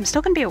fact, I'm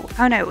still going to be.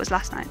 Oh no, it was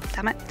last night.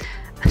 Damn it!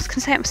 I was going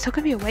to say I'm still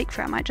going to be awake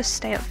for it. I might just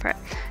stay up for it.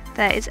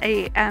 There is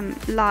a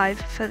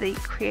live for the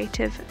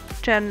creative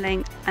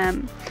journaling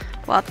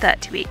Wild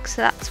 30 weeks.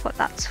 So that's what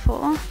that's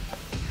for.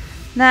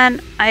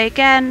 Then I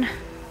again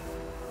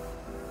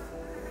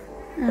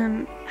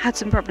had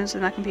some problems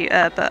with my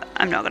computer, but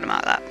I'm not going to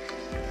mark that.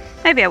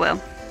 Maybe I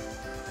will.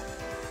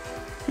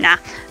 Nah.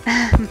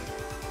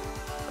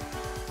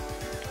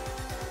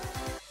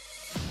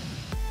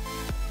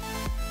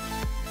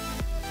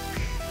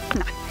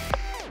 No.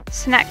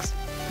 So next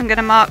I'm going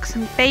to mark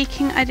some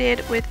baking I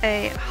did with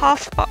a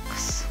half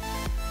box.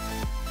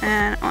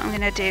 And what I'm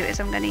going to do is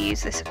I'm going to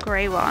use this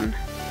grey one.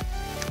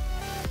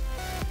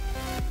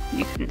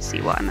 You couldn't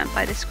see what I meant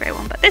by this grey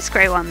one, but this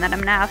grey one that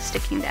I'm now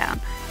sticking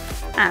down.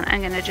 And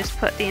I'm going to just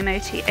put the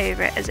emoji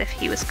over it as if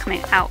he was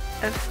coming out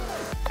of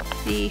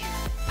the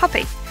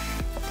puppy.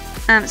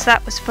 So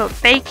that was for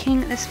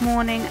baking this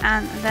morning,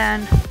 and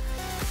then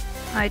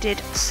I did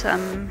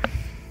some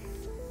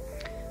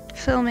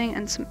filming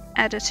and some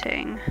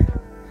editing.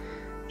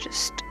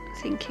 Just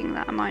thinking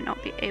that I might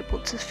not be able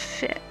to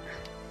fit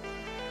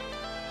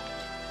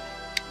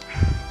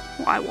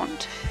what I want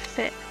to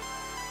fit.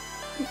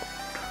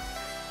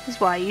 This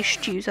is why you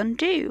should use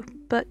undo,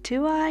 but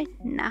do I?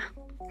 Nah.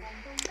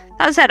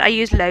 That said, I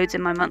used loads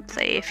in my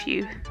monthly, if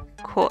you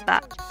caught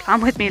that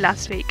plan with me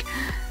last week.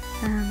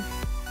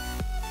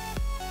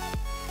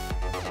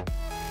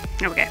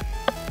 There we go.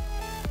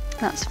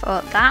 That's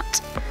for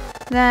that.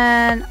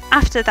 Then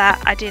after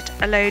that I did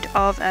a load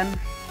of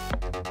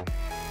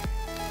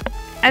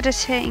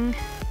editing.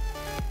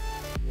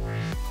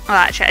 Well,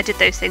 actually I did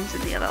those things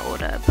in the other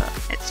order, but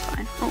it's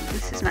fine. Oh,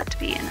 this is meant to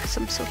be in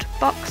some sort of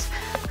box.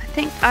 I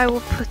think I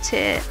will put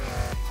it...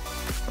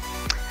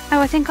 Oh,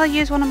 I think I'll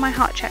use one of my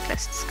heart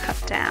checklists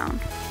cut down.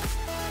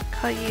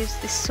 I'll use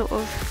this sort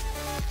of...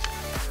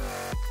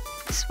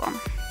 this one.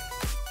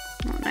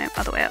 Oh no,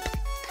 other way up.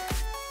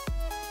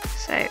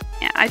 So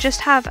yeah, I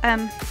just have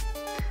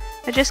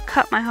I just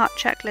cut my heart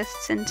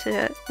checklists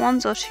into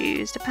 1s or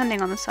 2s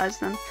depending on the size of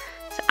them.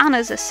 So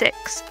Anna's a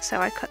 6, so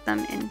I cut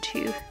them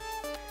into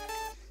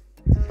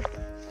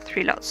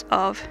 3 lots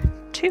of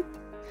 2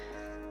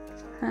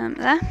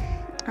 there.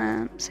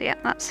 So yeah,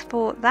 that's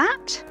for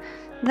that.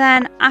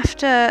 Then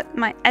after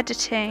my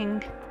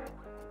editing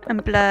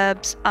and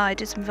blurbs, I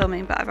did some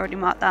filming, but I've already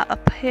marked that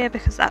up here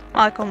because that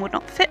icon would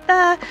not fit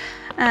there.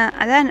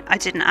 And then I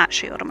didn't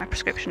actually order my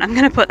prescription. I'm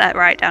going to put that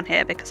right down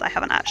here because I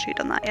haven't actually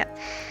done that yet.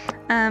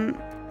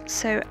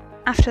 So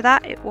after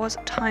that, it was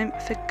time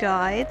for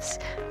guides,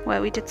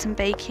 where we did some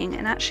baking.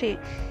 And actually,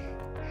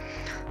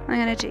 what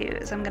I'm going to do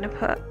is I'm going to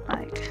put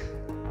like...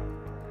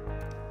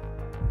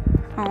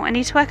 Oh, I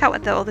need to work out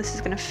whether all this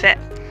is going to fit.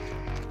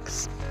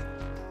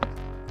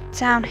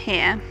 Down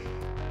here,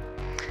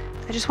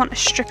 I just want a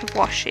strip of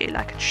washi,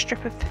 like a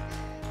strip of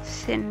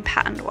thin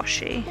patterned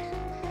washi.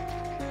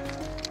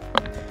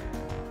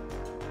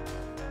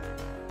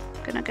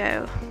 I'm gonna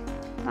go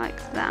like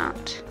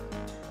that,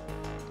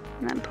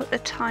 and then put the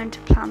time to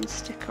plan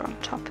sticker on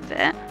top of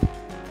it.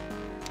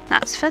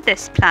 That's for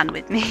this plan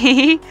with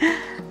me.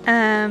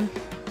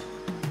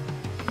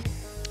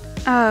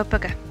 Oh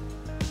bugger,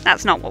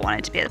 that's not what I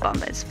wanted to be at the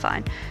bottom, but it's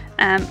fine.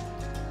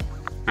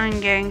 I'm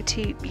going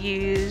to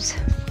use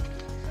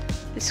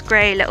this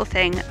grey little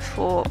thing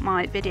for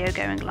my video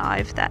going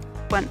live that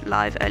went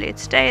live earlier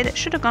today, that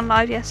should have gone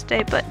live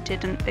yesterday but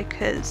didn't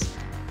because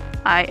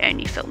I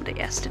only filmed it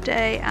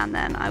yesterday and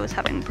then I was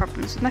having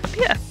problems with my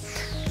computer.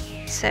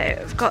 So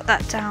I've got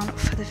that down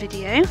for the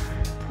video.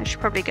 I should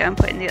probably go and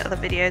put in the other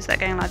videos that are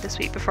going live this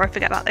week before I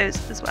forget about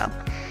those as well.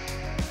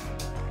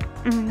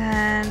 And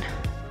then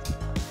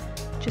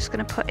just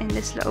going to put in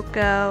this little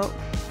girl.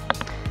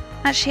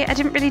 Actually, I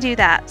didn't really do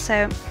that, so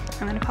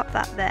I'm going to pop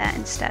that there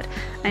instead.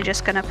 I'm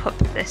just going to put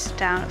this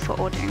down for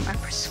ordering my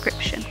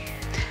prescription.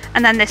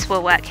 And then this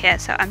will work here,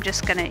 so I'm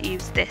just going to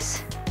use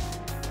this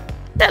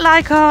little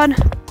icon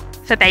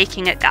for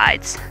baking at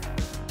guides.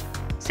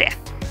 So yeah,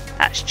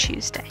 that's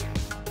Tuesday.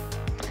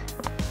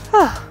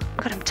 Oh,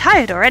 God, I'm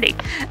tired already.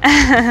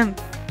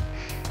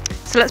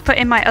 So let's put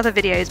in my other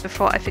videos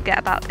before I forget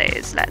about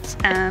those. Let's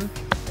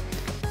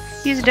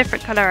use a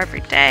different colour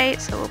every day,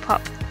 so we'll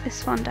pop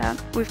this one down.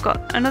 We've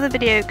got another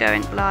video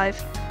going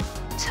live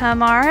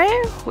tomorrow,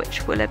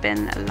 which will have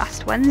been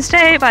last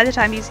Wednesday by the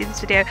time you see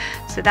this video,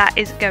 so that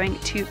is going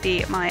to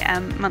be my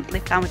monthly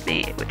plan with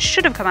me, which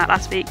should have come out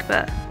last week,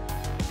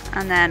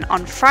 and then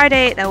on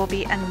Friday there will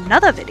be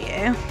another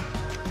video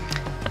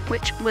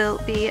which will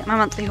be my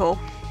monthly haul.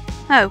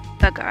 Oh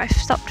bugger, I've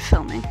stopped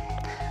filming.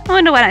 I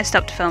wonder when I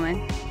stopped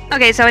filming.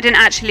 Okay, so I didn't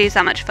actually lose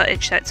that much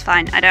footage, so it's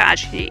fine. I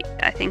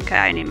think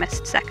I only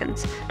missed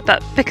seconds.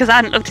 But because I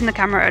hadn't looked in the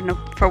camera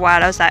for a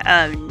while, I was like,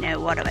 oh no,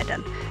 what have I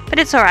done? But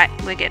it's alright,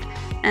 we're good.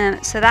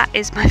 So that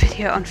is my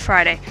video on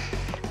Friday.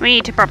 We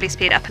need to probably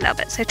speed up a little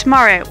bit. So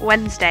tomorrow,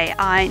 Wednesday,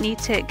 I need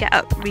to get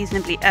up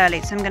reasonably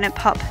early. So I'm going to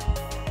pop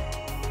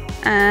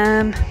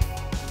a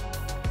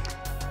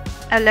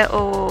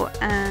little,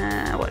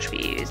 what should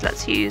we use?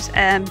 Let's use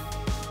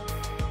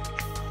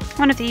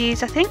one of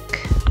these, I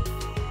think.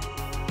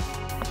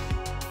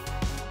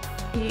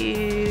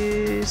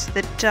 Use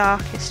the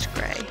darkest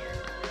grey.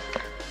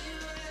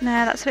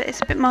 No,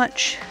 it's a bit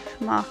much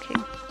for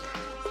marking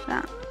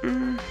that.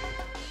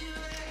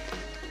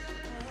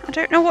 I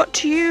don't know what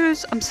to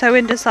use. I'm so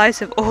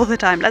indecisive all the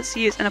time. Let's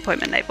use an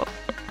appointment label.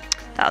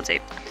 That'll do.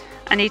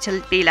 I need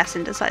to be less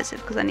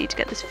indecisive because I need to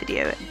get this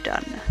video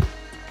done.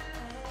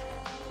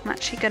 I'm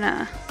actually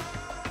gonna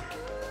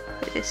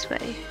put it this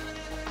way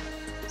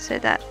so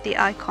that the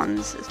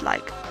icons is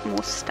like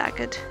more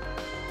staggered.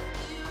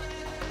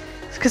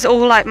 Because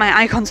all like my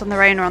icons on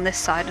their own are on this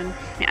side, and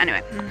yeah,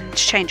 anyway,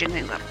 just changing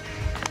things up.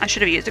 I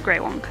should have used a grey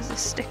one because the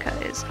sticker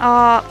is,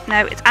 oh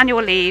no, it's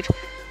annual leave,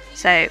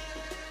 so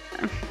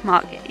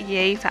mark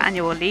ye for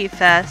annual leave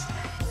first,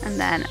 and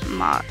then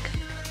mark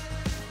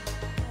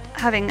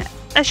having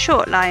a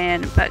short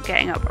lie-in but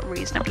getting up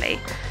reasonably.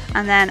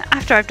 And then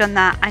after I've done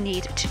that, I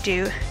need to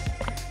do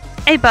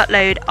a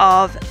buttload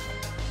of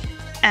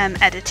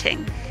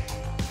editing.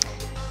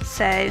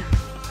 So I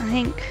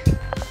think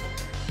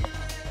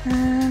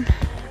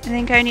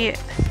only,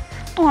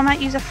 oh, I might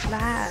use a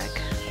flag.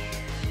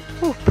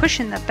 Oh,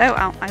 pushing the boat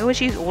out. I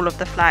always use all of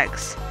the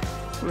flags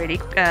really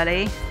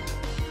early,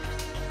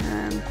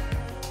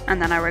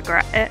 and then I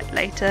regret it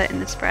later in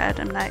the spread.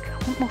 I'm like, I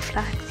want more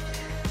flags.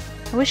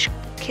 I wish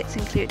kits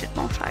included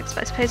more flags,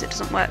 but I suppose it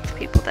doesn't work for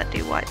people that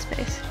do white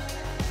space.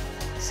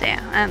 So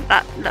yeah,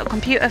 that little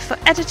computer for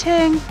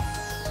editing.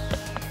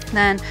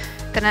 Then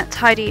gonna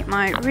tidy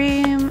my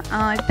room.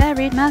 I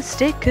buried my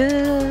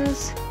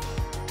stickers.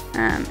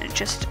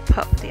 Just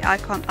put the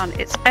icon on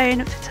its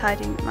own for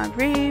tidying my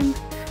room.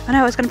 I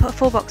know I was going to put a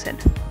full box in.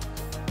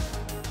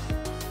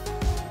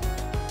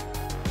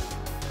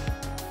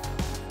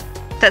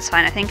 That's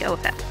fine, I think it will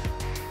fit.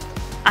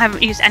 I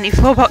haven't used any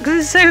full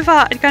boxes so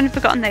far. I'd kind of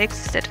forgotten they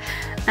existed.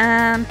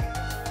 I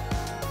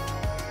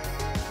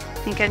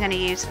think I'm going to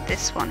use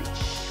this one.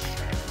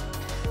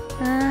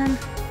 I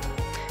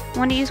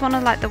want to use one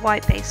of like the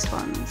white based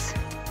ones.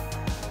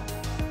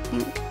 I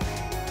think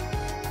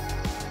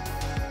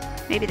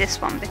maybe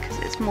this one because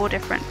it's more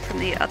different from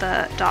the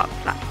other dark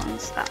black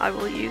ones that I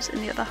will use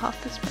in the other half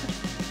of the spread.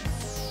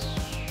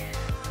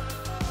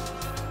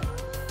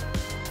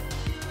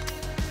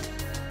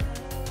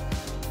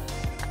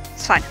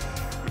 It's fine.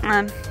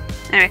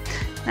 Anyway,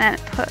 then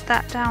put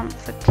that down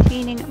for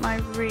cleaning my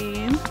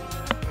room.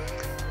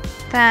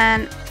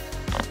 Then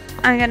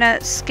I'm gonna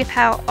skip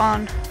out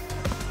on.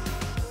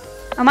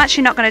 I'm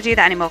actually not going to do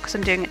that anymore because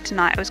I'm doing it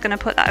tonight. I was going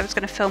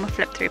to film a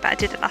flip through, but I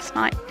did it last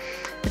night.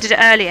 I did it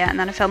earlier and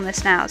then I filmed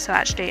this now, so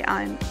actually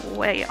I'm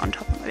way on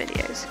top of my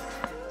videos.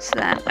 So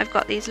then I've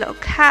got these little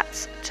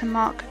cats to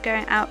mark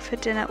going out for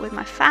dinner with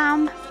my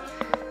fam.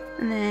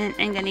 And then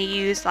I'm going to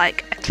use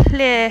like a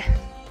clear,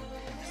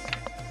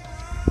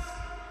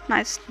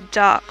 nice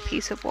dark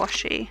piece of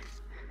washi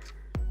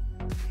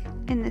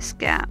in this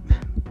gap.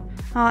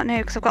 Oh no,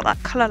 because I've got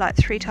that colour like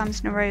 3 times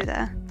in a row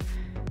there.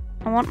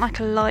 I want like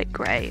a light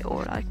grey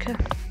or like a...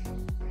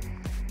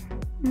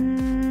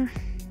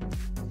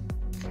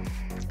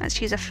 let's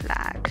use a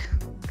flag.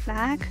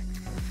 Flag?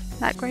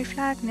 Light grey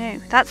flag? No,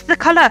 that's the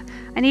colour!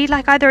 I need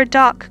like either a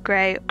dark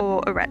grey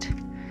or a red.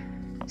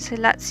 So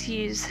let's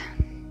use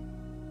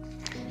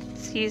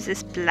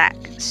this black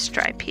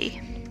stripy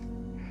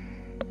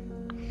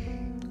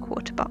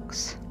quarter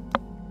box.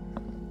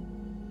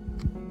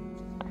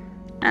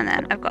 And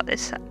then I've got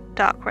this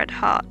dark red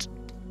heart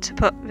to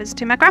put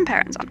visiting my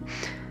grandparents on.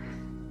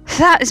 So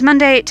that is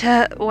Monday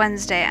to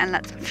Wednesday, and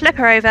let's flip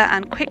her over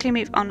and quickly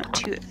move on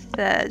to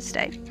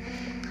Thursday.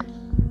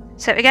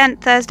 So again,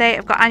 Thursday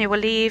I've got annual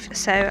leave,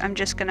 so I'm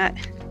just gonna,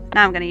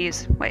 now I'm gonna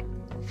use, wait,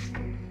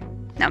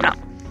 no I'm not.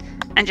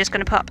 I'm just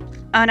gonna pop,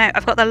 oh no,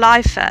 I've got the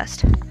live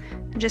first.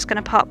 I'm just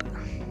gonna pop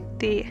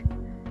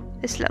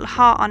this little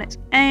heart on its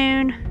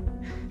own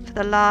for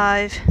the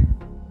live.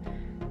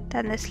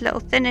 Then this little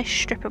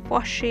thinnish strip of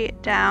washi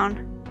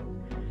down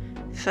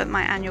for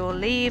my annual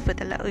leave with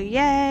a little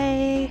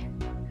yay.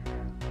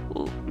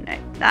 Oh no,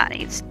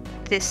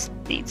 this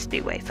needs to be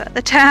way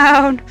further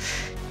down.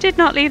 Did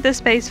not leave the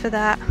space for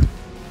that.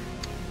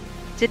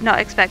 Did not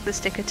expect the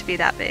sticker to be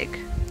that big.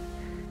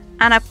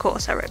 And of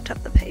course I ripped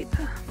up the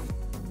paper.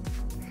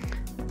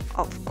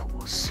 Of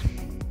course.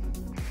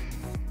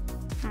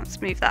 Let's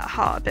move that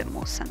heart a bit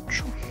more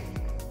central.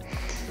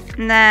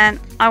 And then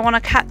I want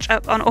to catch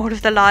up on all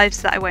of the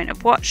lives that I won't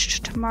have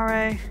watched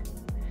tomorrow.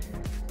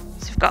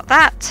 So we've got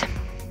that.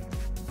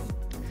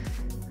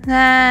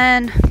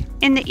 Then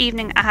in the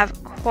evening I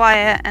have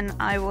choir, and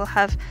I will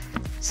have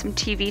some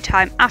TV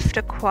time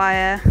after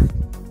choir.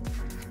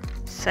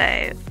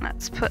 So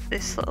let's put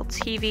this little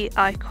TV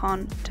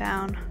icon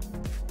down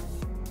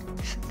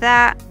for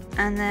that.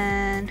 And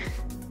then,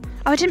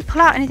 oh, I didn't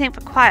pull out anything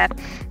for choir.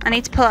 I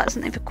need to pull out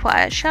something for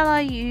choir. Shall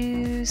I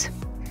use,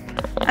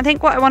 I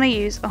think what I want to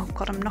use, oh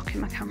god, I'm knocking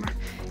my camera,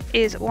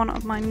 is one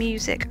of my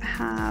music. I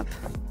have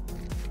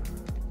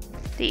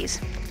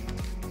these.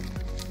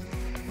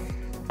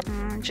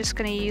 I'm just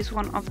going to use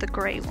one of the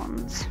grey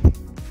ones.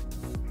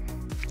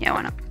 Yeah,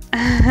 why not?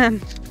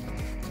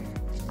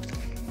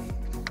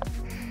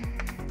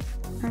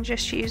 I'll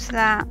just use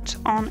that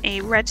on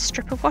a red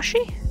strip of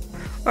washi.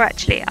 Or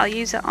actually, I'll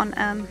use it on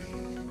a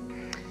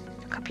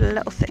couple of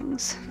little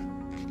things.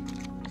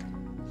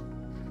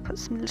 Put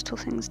some little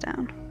things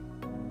down.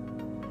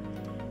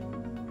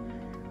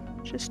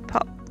 Just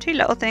pop 2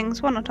 little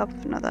things, one on top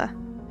of another.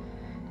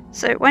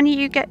 So when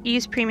you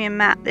use premium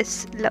matte,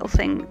 this little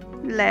thing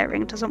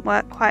layering doesn't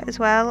work quite as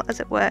well as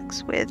it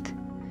works with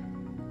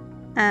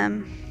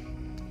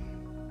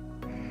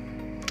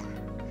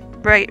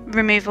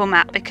removal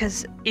matte,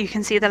 because you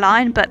can see the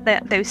line, but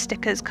those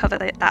stickers cover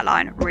that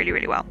line really,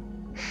 really well.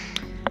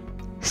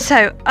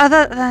 So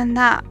other than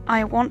that,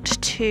 I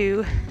want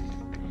to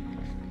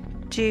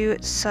do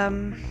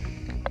some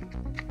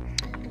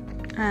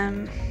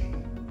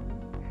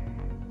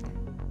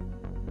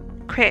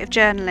creative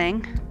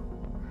journaling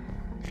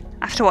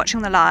after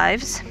watching the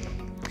lives,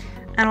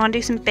 and I want to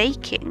do some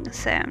baking.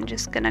 So I'm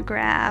just gonna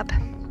grab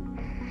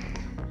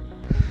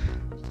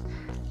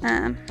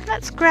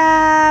let's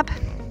grab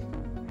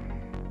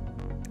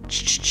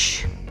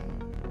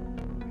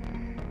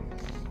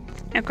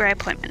a grey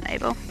appointment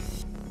label.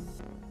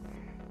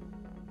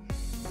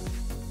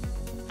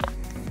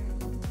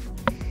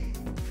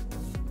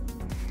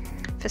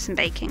 For some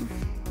baking.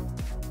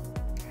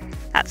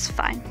 That's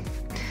fine.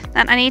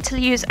 Then I need to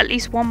use at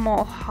least one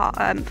more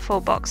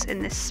full box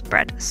in this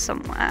spread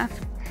somewhere.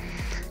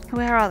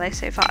 Where are they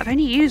so far? I've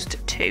only used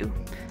 2.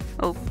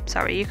 Oh,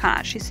 sorry, you can't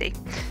actually see.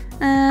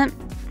 Got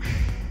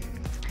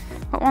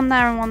one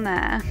there and one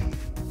there.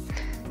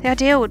 The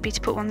ideal would be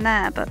to put one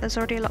there, but there's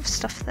already a lot of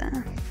stuff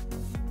there.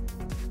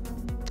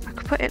 I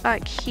could put it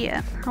like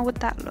here. How would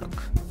that look?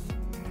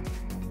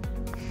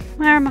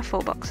 Where are my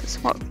full boxes?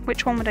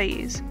 Which one would I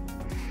use?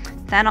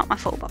 They're not my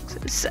full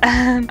boxes.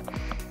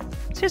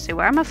 Seriously,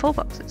 where are my full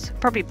boxes?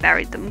 Probably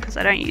buried them because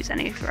I don't use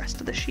any of the rest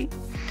of the sheet.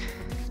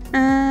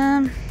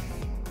 I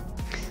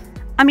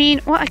mean,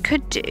 what I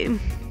could do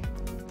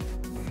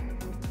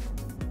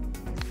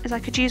is I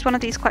could use one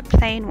of these quite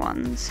plain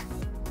ones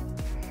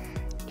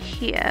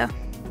here,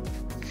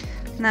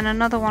 And then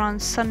another one on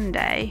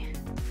Sunday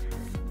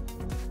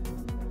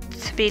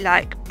to be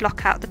like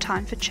block out the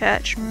time for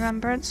church and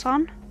remembrance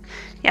on.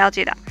 Yeah, I'll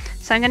do that.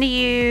 So I'm going to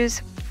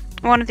use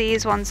one of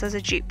these ones as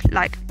a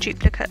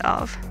duplicate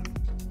of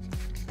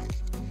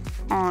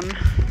on.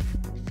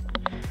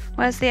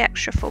 Where's the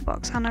extra full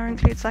box? Hannah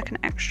includes like an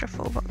extra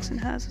full box in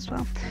hers as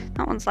well.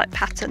 That one's like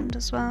patterned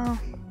as well.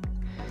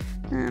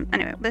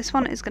 Anyway, this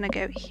one is going to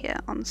go here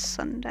on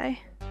Sunday.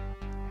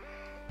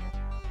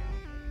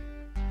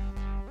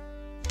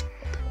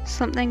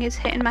 Something is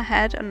hitting my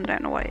head and I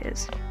don't know what it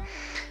is.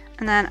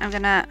 And then I'm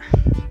going to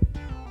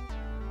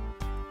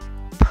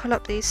pull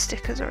up these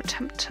stickers or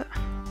attempt to.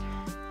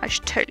 I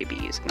should totally be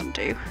using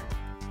undo.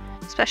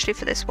 Especially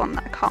for this one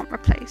that I can't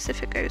replace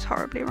if it goes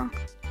horribly wrong.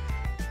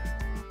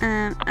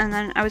 And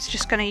then I was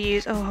just going to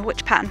use, oh,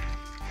 which pattern?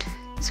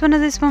 This one or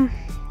this one?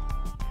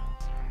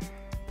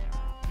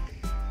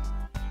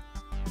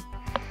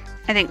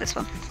 I think this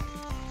one.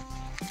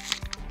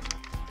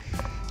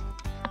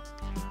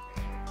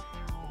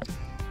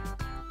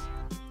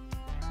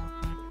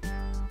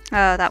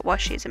 Oh, that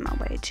washi is in my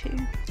way too.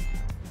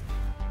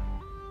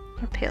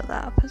 I'll peel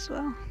that up as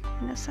well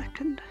in a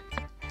second.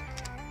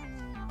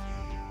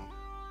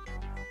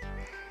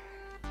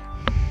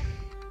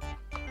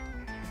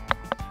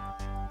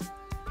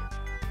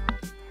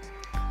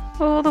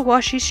 All the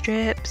washi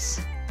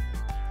strips.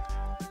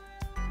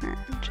 And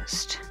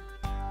just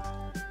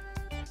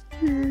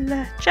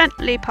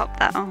gently pop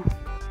that on.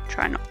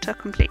 Try not to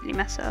completely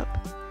mess it up.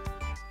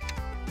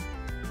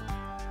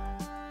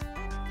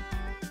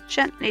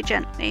 Gently,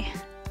 gently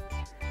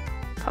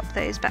pop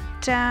those back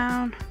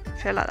down.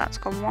 I feel like that's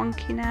gone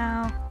wonky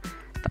now,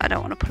 but I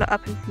don't want to pull it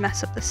up and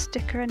mess up the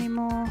sticker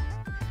anymore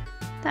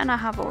than I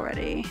have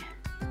already.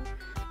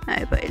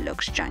 No, but it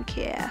looks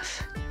janky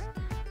AF.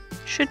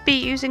 Should be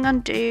using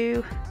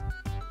undo.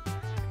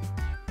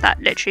 That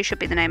literally should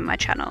be the name of my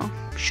channel.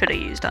 Should have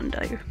used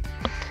undo.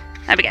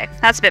 There we go.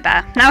 That's a bit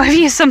better. Now I've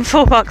used some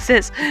full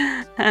boxes.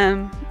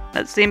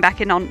 Let's zoom back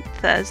in on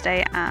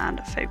Thursday and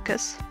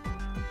focus.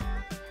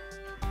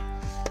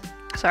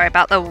 Sorry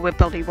about the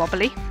wibbly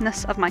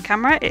wobbliness of my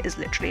camera. It is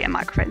literally a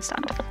microphone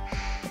stand.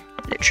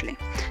 Literally.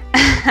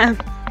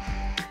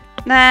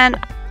 Then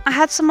I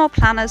had some more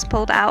planners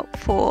pulled out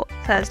for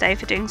Thursday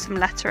for doing some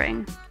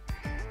lettering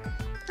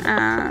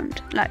and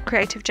like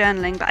creative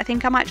journaling, but I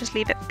think I might just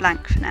leave it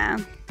blank for now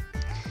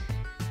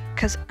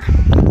because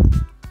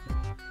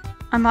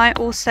I might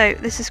also,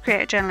 this is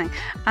creative journaling,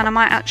 and I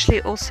might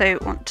actually also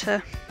want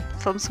to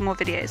film some more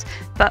videos,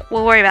 but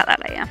we'll worry about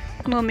that later.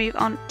 We'll move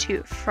on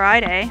to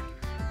Friday,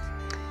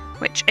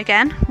 which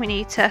again we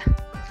need to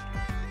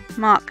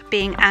mark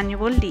being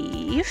annual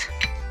leave.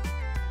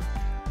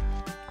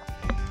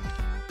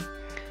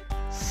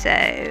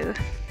 So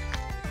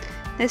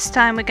this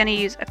time we're going to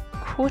use a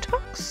quarter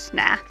box?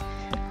 Nah.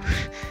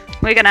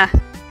 We're going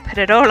to put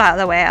it all out of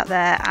the way out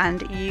there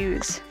and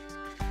use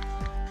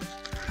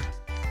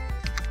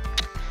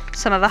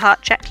some of a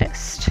heart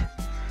checklist.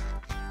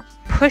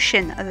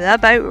 Pushing the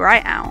boat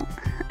right out.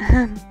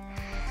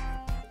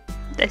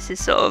 This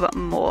is sort of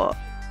more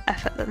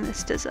effort than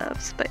this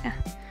deserves, but yeah.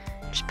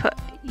 Just put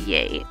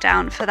yay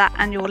down for that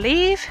annual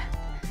leave.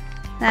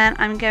 Then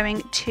I'm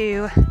going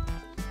to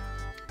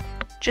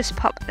just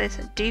pop this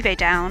duvet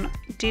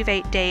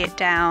day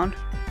down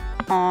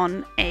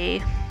on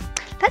a,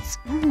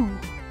 I'm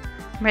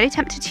really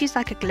tempted to use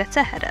like a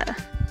glitter header.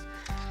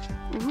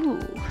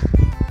 Ooh,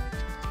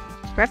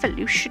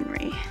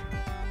 revolutionary.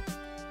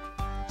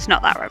 It's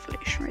not that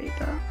revolutionary,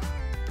 but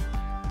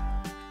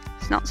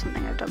it's not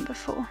something I've done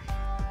before.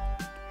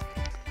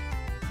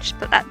 Just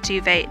put that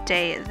duvet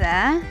day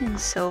there in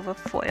silver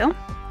foil.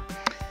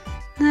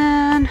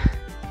 Then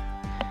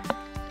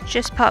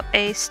just pop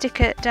a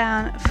sticker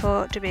down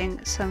for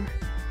doing some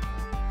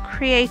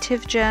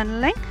creative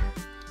journaling.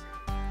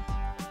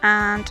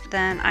 And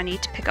then I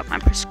need to pick up my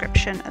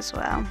prescription as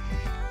well,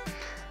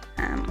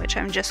 which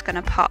I'm just going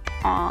to pop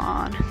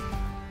on.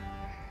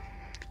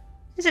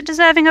 Is it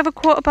deserving of a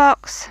quarter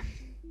box?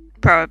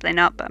 Probably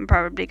not, but I'm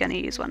probably going to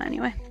use one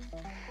anyway.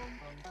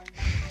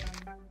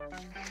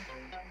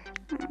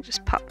 I'll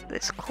just pop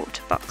this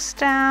quarter box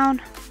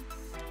down.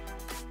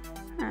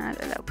 And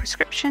a little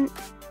prescription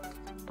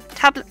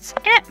tablets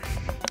in it.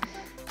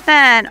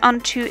 Then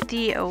onto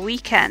the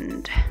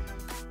weekend.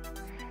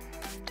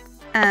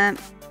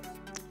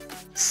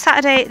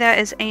 Saturday there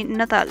is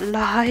another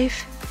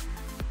live.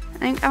 I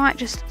think I might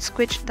just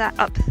squidge that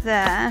up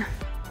there.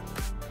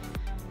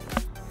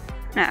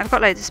 No, I've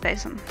got loads of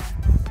space on.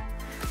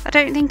 I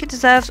don't think it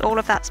deserves all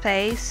of that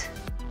space.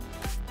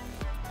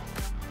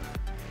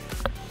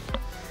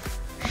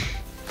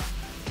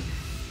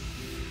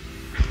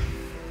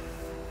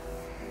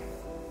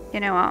 You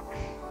know what?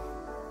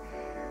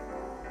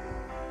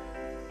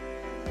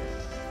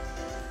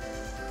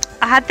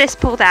 I had this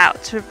pulled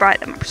out to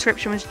write that my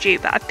prescription was due,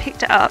 but I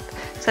picked it up,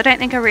 so I don't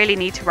think I really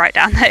need to write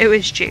down that it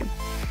was due.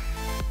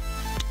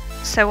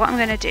 So what I'm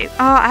going to do...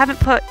 Oh, I haven't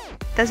put...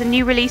 There's a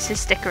new releases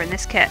sticker in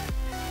this kit.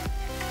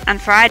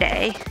 And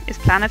Friday is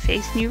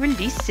Plannerface new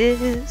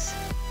releases.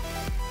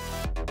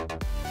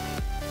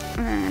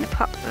 And then I'm going to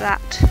pop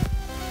that,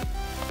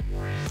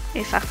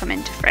 if I come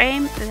into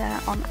frame, there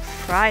on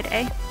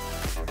Friday.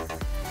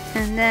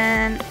 And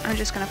then I'm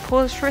just going to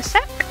pause for a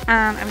sec,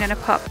 and I'm going to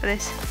pop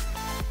this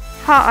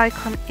heart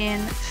icon in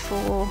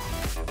for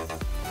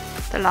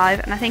the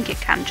live, and I think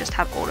it can just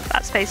have all of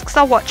that space because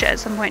I'll watch it at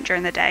some point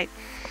during the day.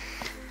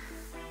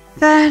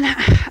 Then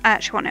I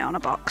actually want it on a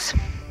box.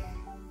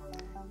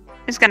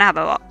 It's going to have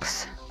a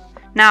box.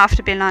 Now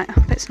after being like,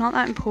 oh, but it's not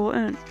that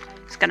important,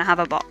 it's going to have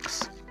a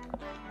box.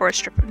 Or a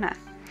strip of net.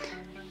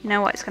 You know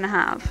what it's going to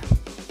have?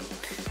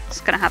 It's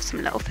going to have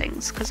some little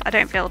things, because I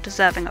don't feel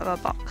deserving of a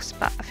box,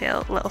 but I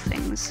feel little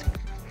things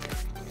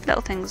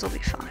will be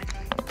fine.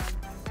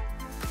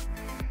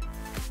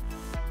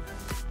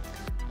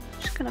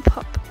 Just going to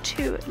pop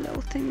 2 little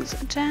things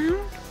down.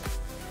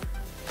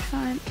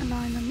 Try and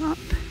align them up.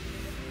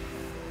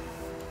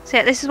 So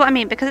yeah, this is what I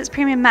mean, because it's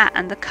premium matte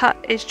and the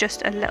cut is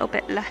just a little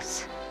bit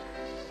less.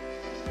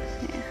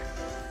 Yeah.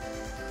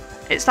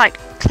 It's like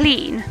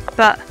clean,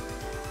 but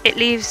it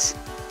leaves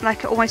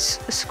like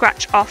almost a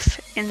scratch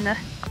off in the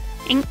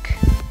ink.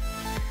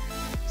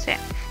 So yeah,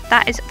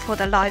 that is for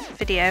the live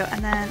video,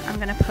 and then I'm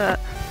going to put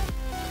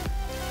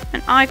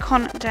an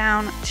icon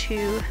down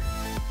to,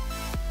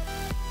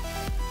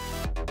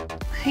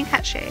 I think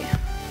actually,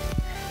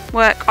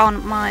 work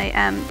on my,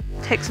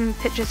 take some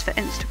pictures for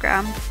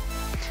Instagram,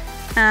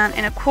 and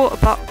in a quarter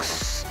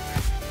box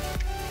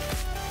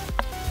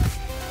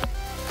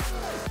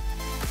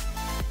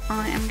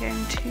I am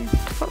going to,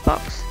 quarter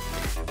box?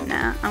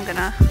 Now I'm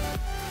gonna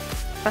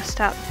bust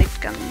out the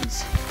big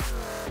guns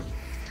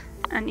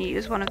and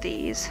use one of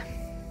these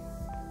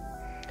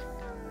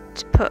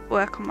to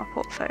work on my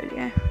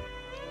portfolio.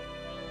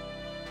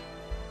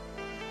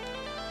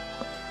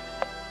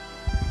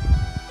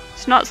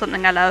 It's not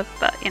something I love,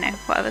 but you know,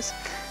 whatever's.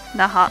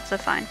 The hearts are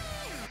fine.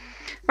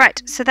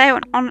 Right, so they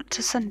went on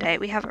to Sunday.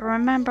 We have a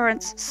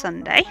Remembrance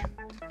Sunday,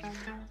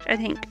 which I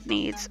think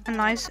needs a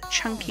nice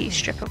chunky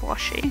strip of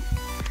washi.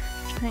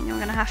 Which I think I'm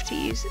going to have to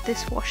use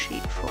this washi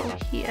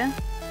for here.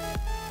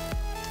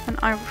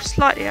 And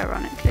slightly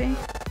ironically,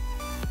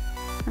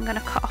 I'm going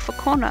to cut off a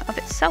corner of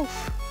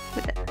itself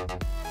with it.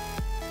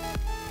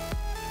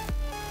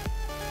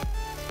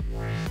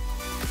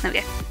 There we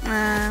go.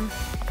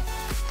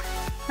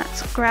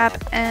 Let's grab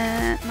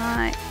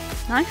my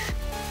knife.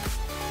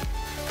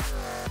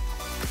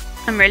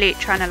 I'm really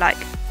trying to like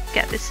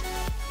get this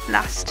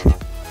last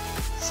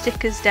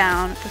stickers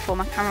down before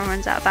my camera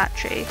runs out of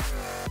battery,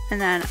 and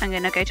then I'm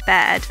going to go to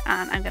bed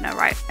and I'm going to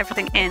write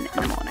everything in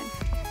the morning.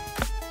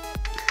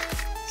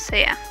 So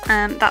yeah,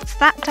 that's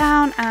that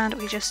down, and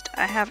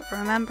I have a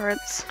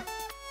remembrance.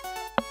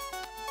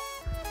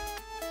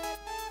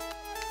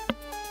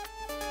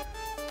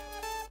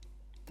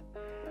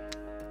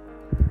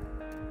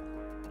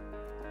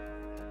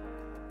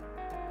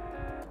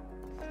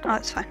 Oh,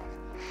 that's fine.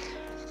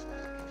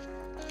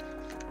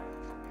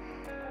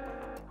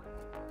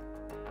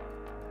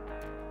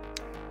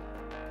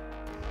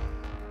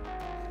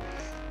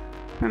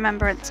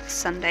 Remembrance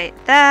Sunday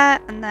there,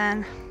 and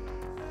then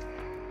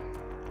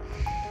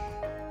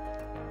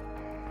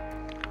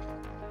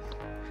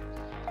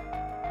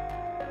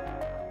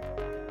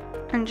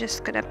I'm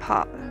just gonna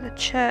pop the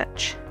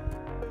church.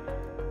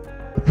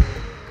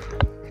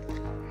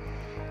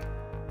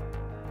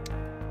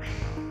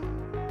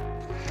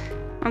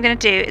 What I'm gonna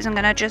do is I'm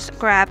gonna just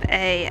grab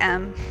a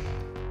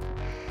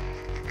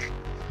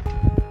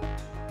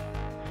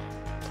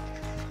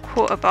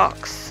quarter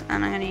box,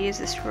 and I'm gonna use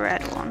this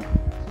red one.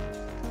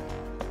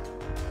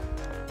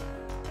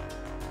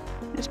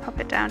 Just pop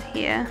it down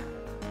here.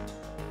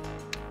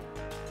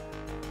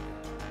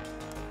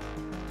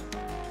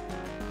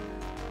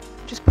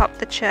 Just pop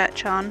the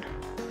church on.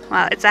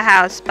 Well, it's a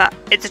house, but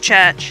it's a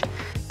church.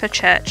 For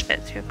church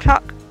at 2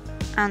 o'clock.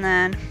 And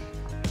then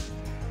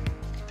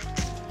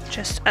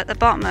just at the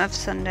bottom of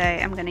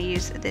Sunday, I'm going to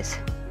use this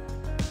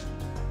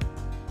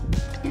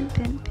pin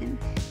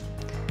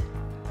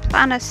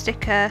planner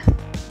sticker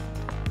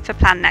for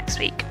plan next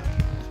week.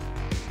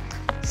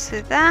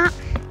 So that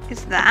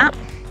is that.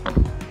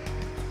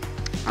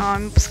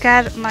 I'm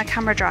scared of my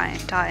camera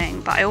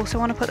dying, but I also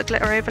want to put the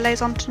glitter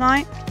overlays on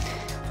tonight.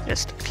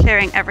 Just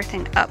clearing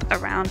everything up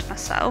around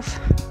myself.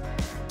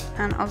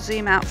 And I'll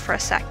zoom out for a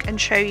sec and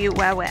show you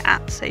where we're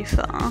at so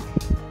far.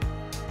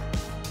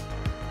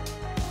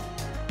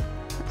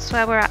 That's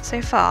where we're at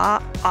so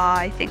far.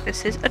 I think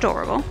this is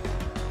adorable.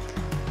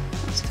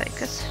 Let's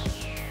focus.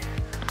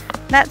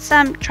 Let's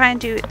try and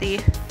do the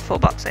full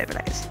box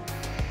overlays.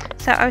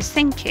 So I was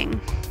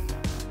thinking,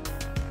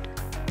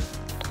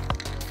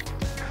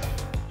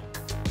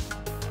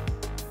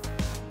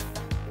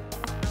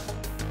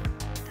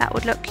 that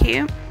would look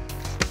cute.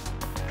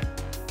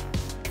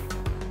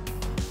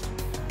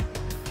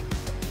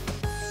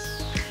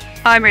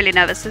 I'm really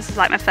nervous. This is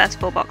like my first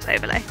full box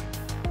overlay.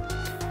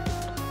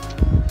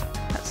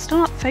 That's still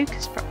not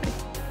focused properly.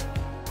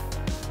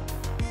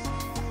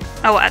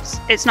 Oh, well,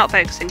 it's not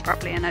focusing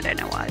properly, and I don't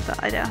know why,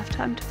 but I don't have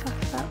time to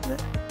faff that with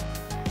it.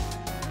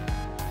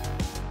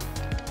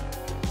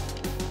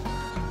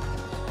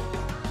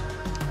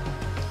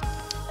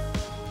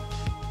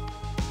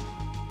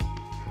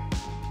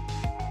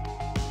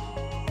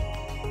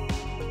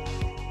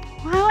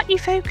 you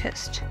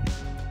focused?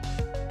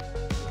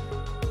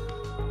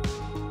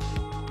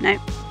 No.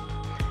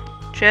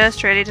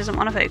 Just really doesn't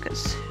want to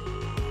focus.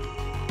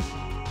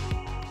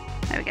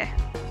 There we go.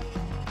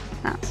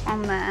 That's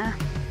on there.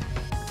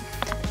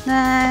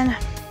 Then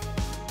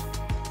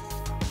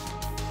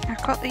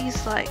I've got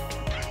these like,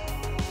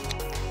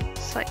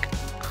 it's like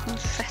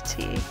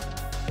confetti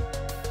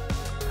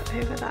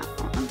over that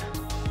one.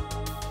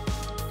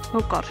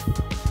 Oh god.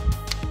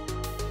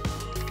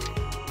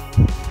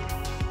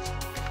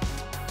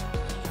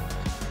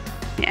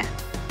 Yeah.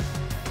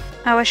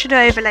 Oh, I should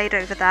have overlaid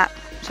over that.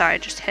 Sorry, I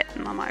just hit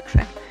my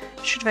microphone.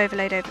 Should have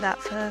overlaid over that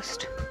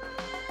first.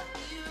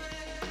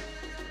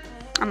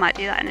 I might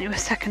do that in a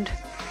second.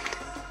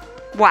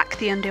 Whack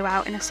the undo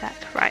out in a sec.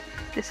 Right,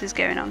 this is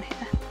going on here.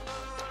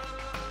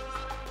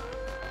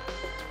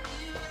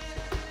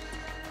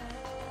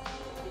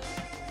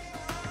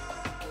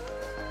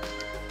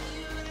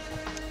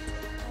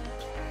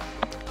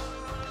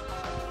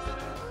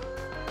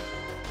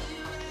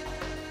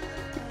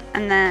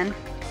 And then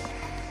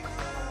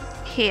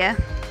here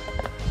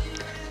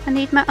I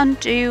need my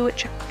undo,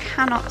 which I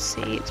cannot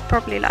see. It's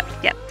probably like,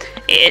 yeah,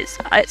 it is.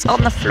 It's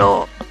on the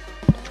floor.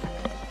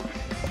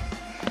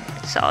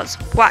 So I was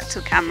whacked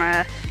the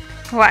camera,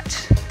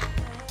 whacked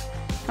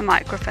the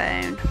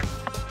microphone,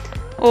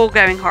 all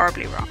going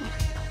horribly wrong.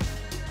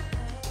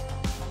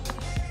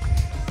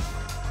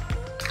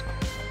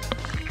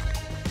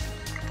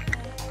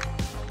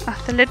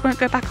 Oh, the lid won't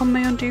go back on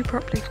my undo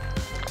properly.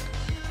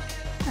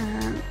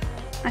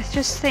 I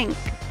just think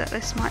that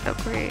this might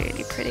look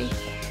really pretty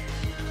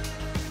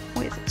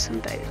with some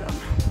bows on.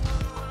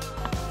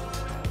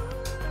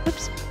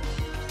 Oops.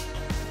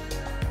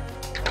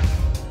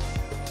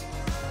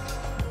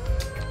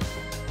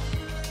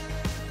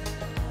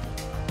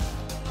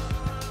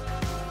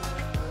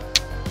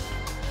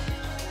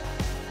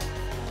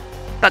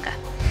 Bugger.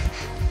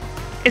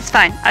 It's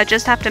fine. I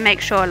just have to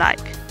make sure, like,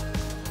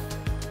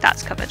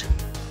 that's covered.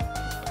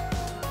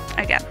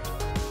 Again.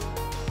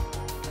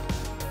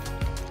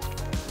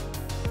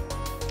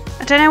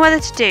 I don't know whether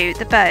to do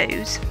the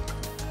bows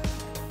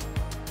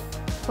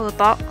or the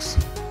box.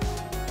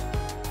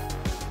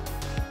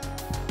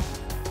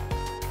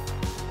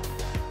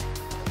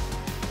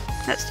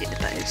 Let's do the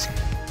bows.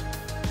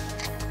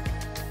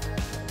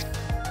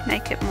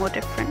 Make it more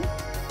different.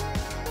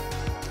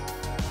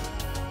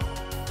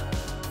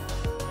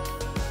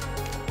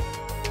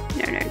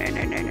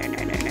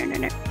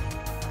 No.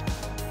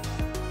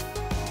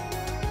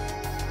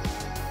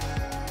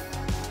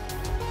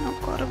 Oh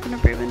god, I'm gonna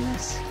ruin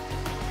this.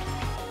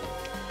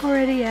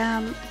 Already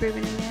am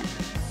ruining it.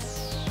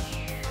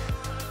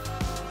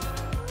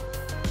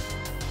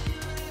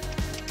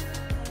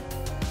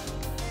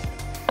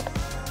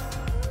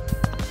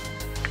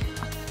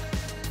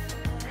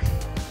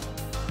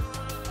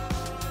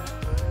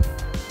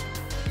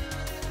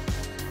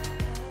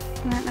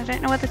 And I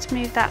don't know whether to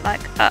move that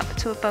like up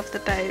to above the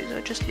bows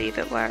or just leave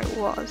it where it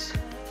was.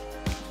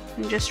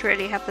 And just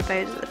really have the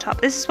bows at the top.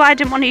 This is why I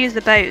didn't want to use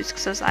the bows,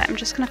 because I was like, I'm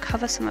just going to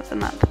cover some of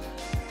them up.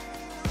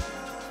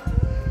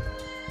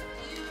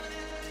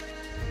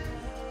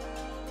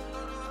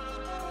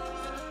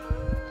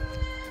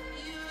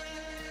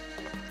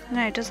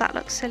 No, does that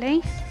look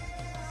silly?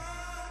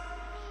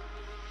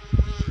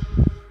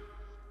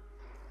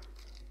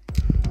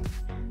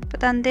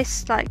 But then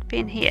this like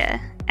being here,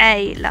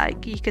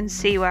 like you can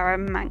see where I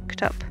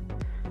manked up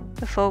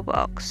the full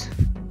box.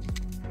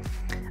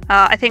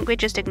 I think we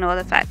just ignore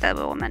the fact that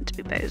we're all meant to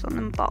be bows on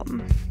the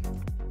bottom.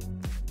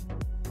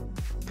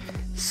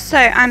 So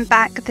I'm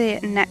back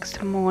the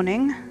next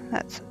morning.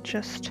 Let's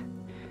just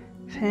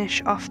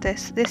finish off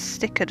this. This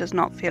sticker does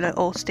not feel at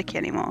all sticky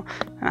anymore.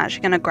 I'm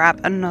actually going to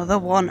grab another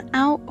one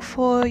out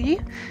for you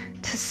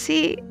to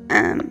see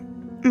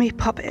me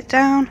pop it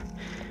down.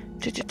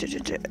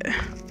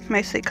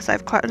 Mostly because I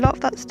have quite a lot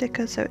of that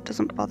sticker, so it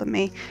doesn't bother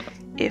me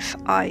if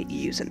I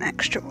use an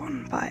extra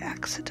one by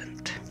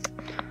accident.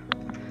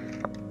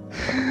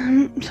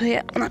 So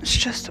yeah, that's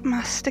just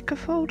my sticker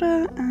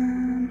folder.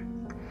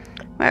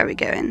 Where are we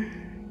going?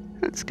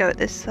 Let's go at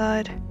this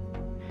side.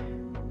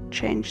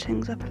 Change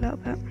things up a little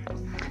bit.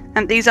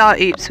 And these are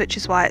oops, which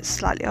is why it's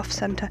slightly off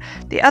center.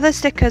 The other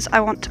stickers I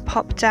want to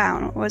pop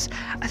down was,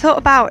 I thought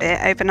about it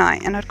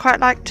overnight, and I'd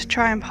quite like to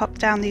try and pop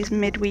down these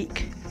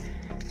midweek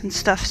and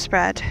stuff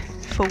spread,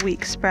 full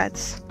week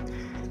spreads.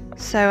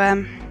 So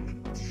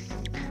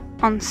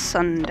on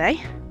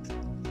Sunday,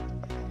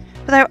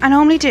 although I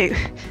normally do,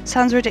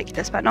 sounds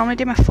ridiculous, but I normally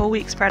do my full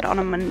week spread on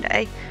a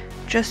Monday,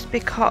 just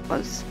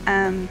because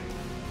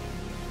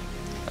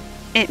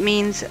it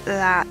means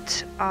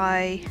that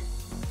I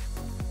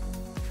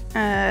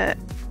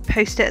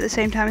post it at the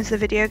same time as the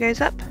video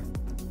goes up.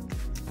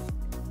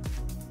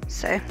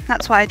 So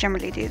that's why I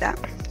generally do that.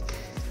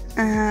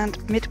 And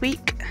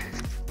midweek,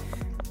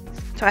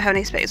 do I have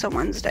any space on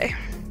Wednesday?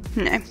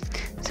 No,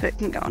 so it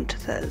can go on to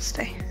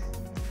Thursday.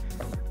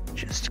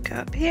 Just go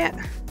up here.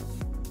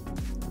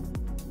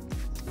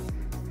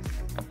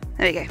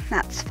 There we go,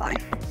 that's fine.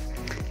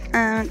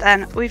 And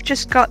then we've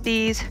just got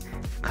these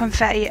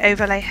confetti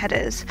overlay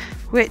headers,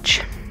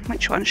 which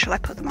Which one shall I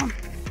put them on?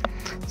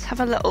 Let's have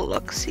a little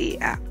look, see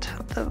at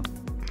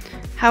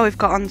how we've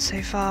got on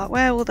so far.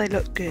 Where will they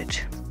look good?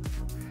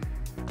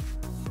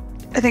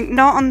 I think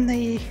not on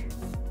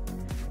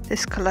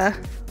this colour.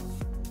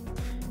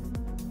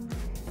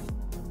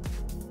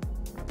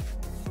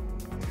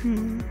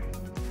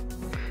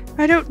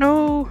 I don't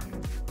know.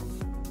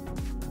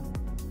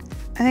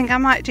 I think I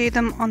might do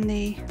them on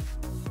the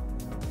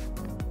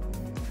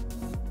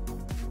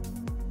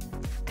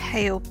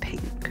pale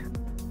pink.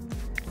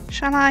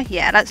 Shall I?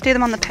 Yeah, let's do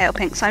them on the pale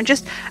pink. So I'm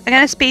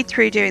going to speed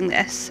through doing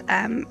this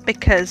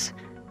because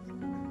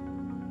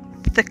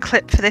the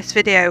clip for this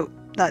video,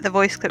 like the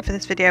voice clip for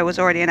this video, was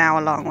already an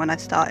hour long when I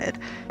started.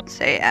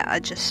 So yeah, I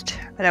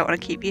don't want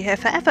to keep you here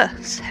forever.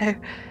 So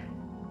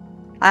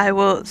I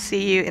will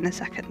see you in a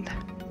second.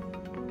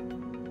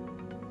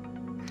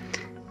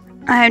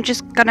 I'm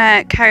just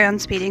gonna carry on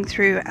speeding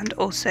through and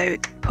also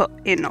put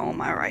in all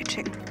my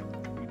writing.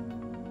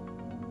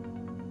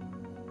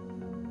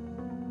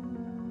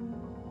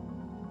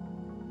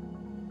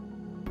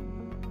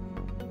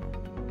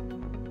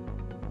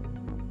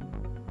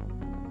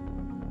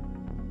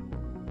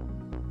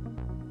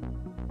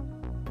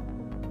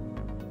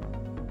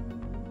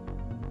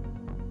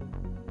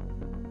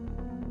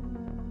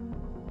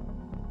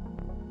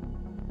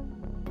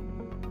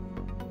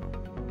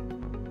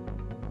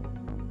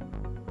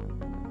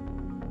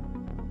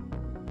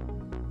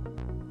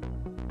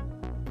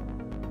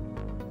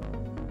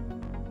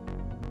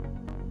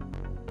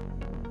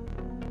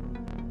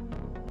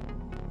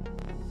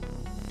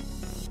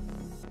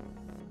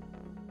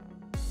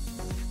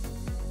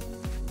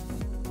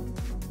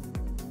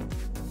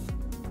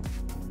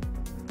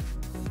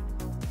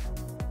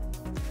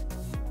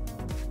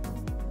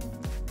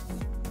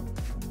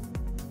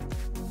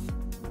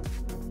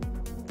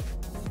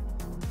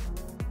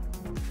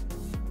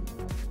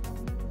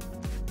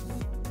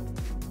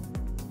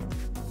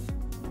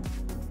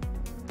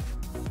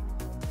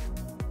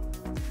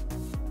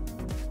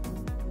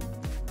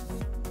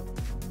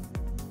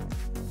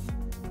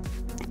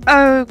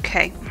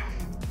 Okay,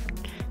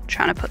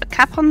 trying to put the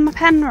cap on my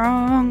pen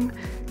wrong.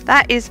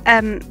 That is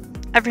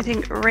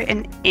everything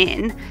written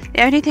in.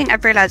 The only thing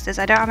I've realised is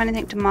I don't have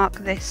anything to mark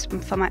this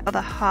for my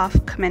other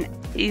half coming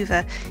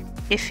over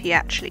if he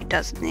actually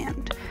does in the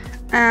end.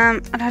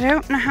 And I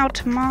don't know how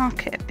to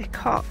mark it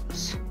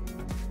because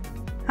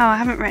I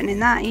haven't written in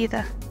that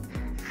either.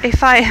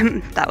 If I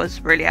that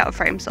was really out of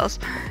frame, sauce.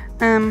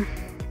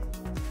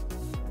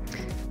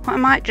 What I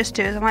might just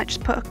do is I might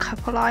just put a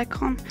couple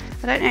icon.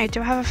 I don't know, do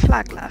I have a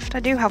flag left?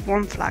 I do have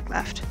one flag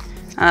left.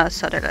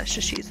 So let's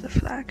just use the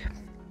flag.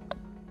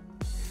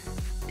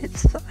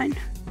 It's fine.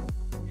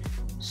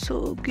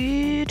 So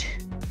good.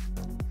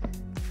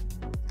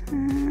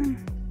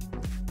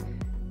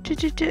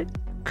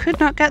 Could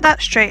not get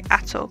that straight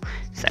at all.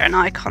 Is there an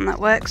icon that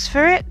works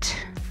for it?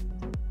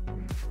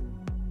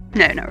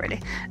 No, not really.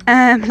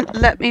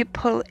 Let me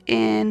pull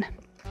in.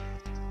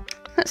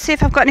 Let's see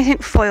if I've got anything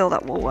foil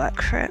that will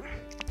work for it.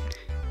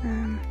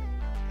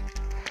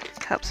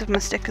 Helps if my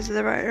stickers are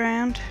the right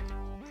around.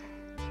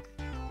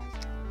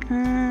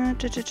 I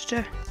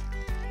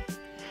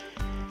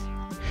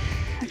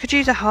could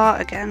use a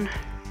heart again.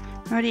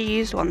 I already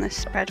used one this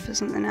spread for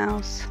something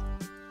else.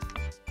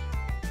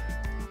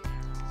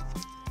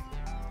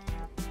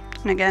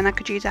 And again, I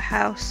could use a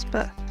house,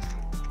 but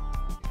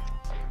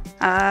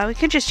we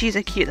could just use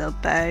a cute little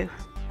bow.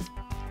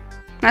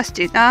 Let's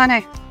do. Oh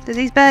no, there's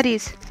these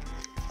birdies,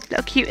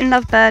 little cute and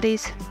love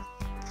birdies.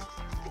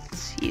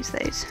 Let's use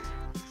those.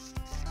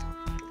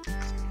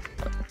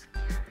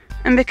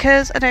 And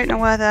because I don't know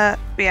whether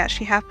we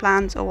actually have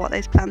plans or what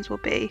those plans will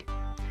be,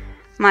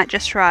 I might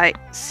just write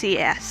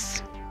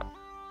CS.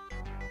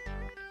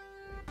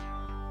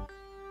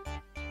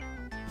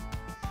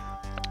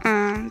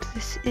 And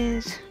this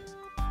is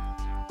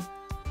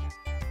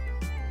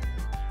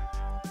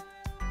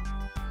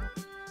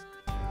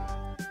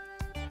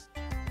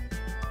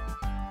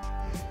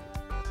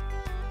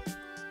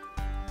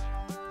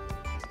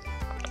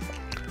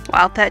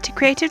Wild 30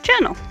 Creative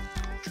Journal.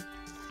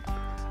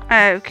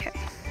 Okay.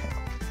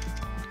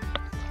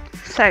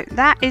 So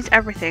that is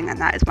everything, and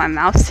that is my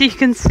mouse, so you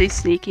can see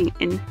sneaking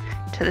into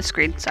the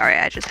screen. Sorry,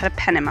 I just had a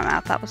pen in my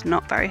mouth. That was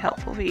not very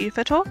helpful for you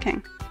for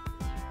talking.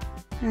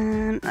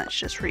 Let's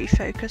just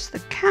refocus the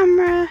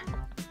camera.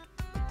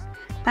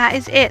 That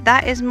is it.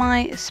 That is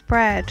my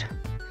spread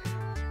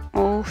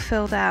all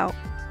filled out.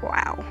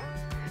 Wow.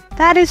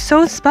 That is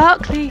so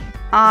sparkly.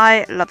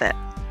 I love it.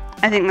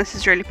 I think this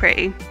is really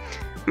pretty.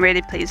 I'm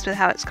really pleased with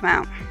how it's come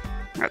out,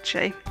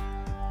 actually.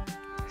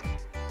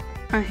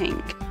 I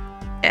think,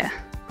 yeah.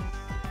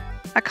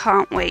 I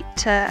can't wait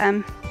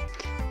to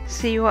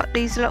see what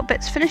these little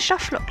bits finished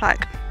off look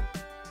like.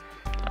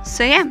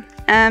 So yeah,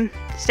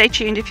 stay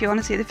tuned if you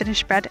want to see the finished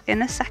spread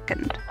in a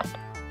second.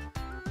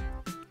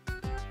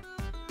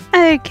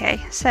 Okay,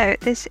 so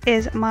this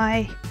is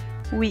my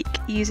week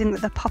using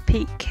the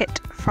Poppy kit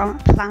from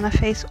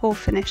Plannerface all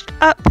finished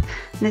up.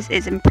 And this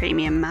is in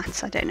premium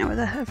mattes. I don't know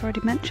whether I've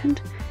already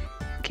mentioned.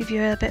 give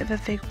you a bit of a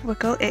big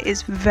wiggle. It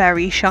is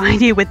very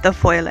shiny with the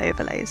foil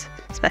overlays,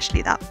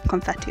 especially that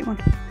confetti one.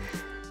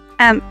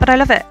 But I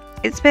love it.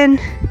 It's been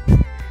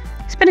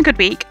a good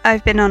week.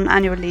 I've been on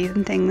annual leave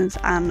and things,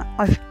 and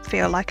I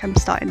feel like I'm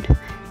starting to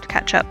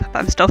catch up, but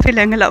I'm still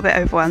feeling a little bit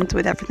overwhelmed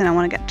with everything I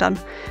want to get done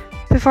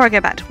before I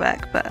go back to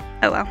work, but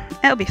oh well,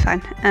 it'll be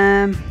fine.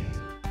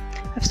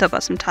 I've still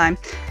got some time.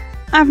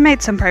 I've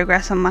made some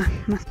progress on my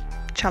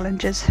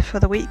challenges for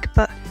the week,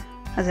 but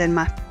as in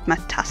my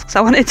tasks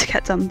I wanted to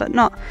get done, but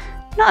not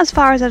as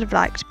far as I'd have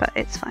liked, but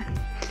it's fine.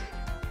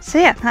 So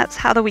yeah, that's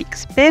how the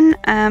week's been.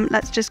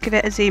 Let's just give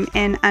it a zoom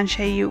in and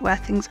show you where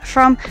things are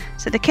from.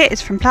 So the kit is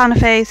from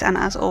Plannerface, and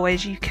as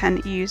always you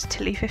can use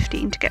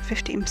Tilly15 to get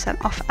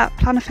 15% off at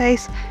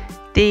Plannerface.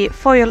 The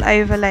foil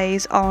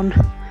overlays on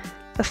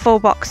the 4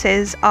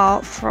 boxes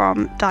are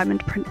from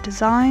Diamond Print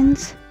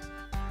Designs.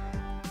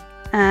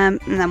 And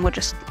then we'll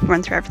just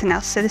run through everything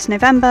else. So this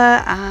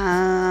November,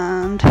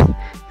 and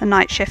the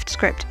night shift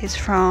script is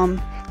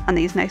from, and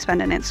these no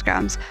spending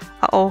Instagrams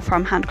are all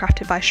from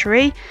Handcrafted by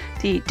Cherie.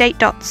 The date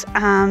dots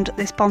and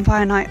this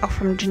bonfire night are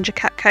from Ginger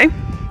Cat Co.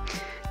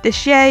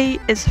 This yay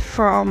is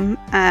from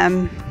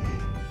I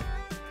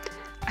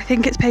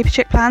think it's Paper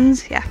Chick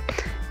Plans, yeah.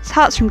 It's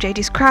hearts from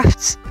JD's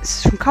Crafts. This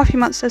is from Coffee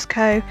Monsters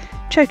Co,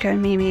 Choco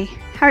and Mimi,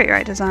 Harriet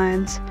Wright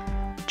Designs,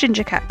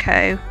 Ginger Cat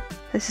Co.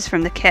 This is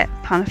from the kit,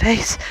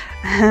 Plannerface.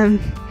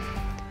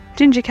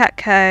 Ginger Cat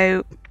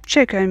Co,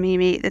 Choco and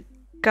Mimi. The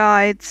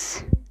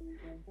guides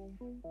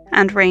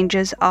and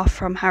ranges are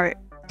from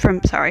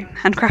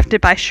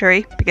Handcrafted by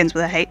Cherie, begins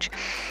with a H.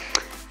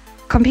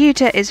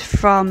 Computer is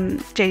from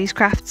JD's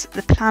Crafts.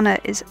 The planner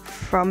is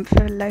from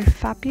Fellow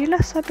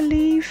Fabulous, I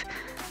believe.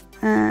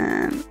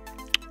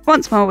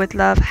 Once More with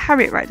Love,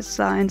 Harriet Wright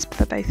Designs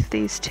for both of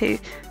these two.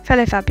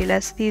 Fellow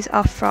Fabulous, these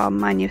are from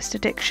My Newest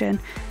Addiction.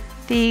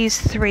 These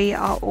 3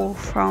 are all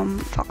from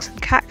Fox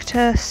and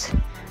Cactus.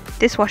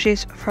 This washi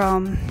is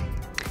from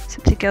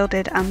Simply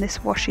Gilded, and this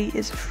washi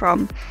is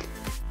from,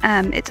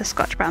 it's a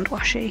Scotch brand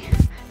washi.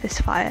 This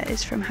fire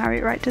is from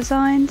Harriet Wright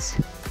Designs.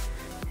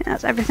 And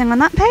that's everything on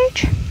that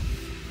page.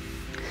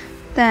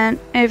 Then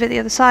over the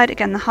other side,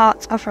 again the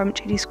hearts are from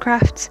JD's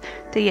Crafts.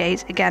 The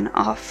yays again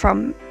are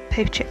from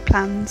Paper Chick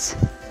Plans.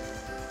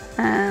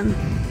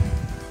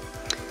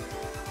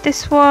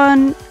 This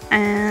one,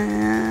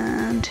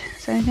 and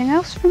is there anything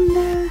else from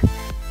there?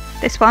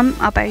 This one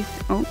are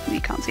both, oh you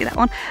can't see that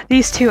one.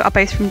 These 2 are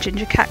both from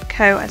Ginger Cat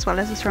Co, as well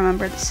as this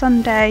Remembrance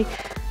Sunday.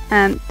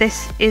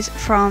 This is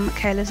from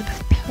Kay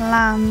Elizabeth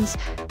Plans.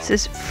 This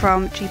is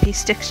from GP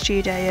Stick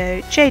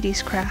Studio,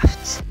 JD's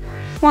Crafts,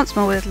 Once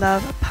More with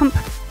Love, Plump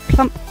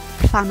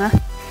Planner,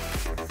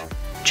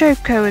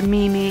 Choco and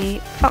Mimi,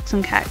 Fox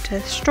and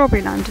Cactus,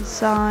 Strawberry Land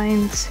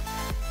Designs,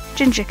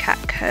 Ginger Cat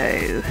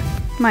Co,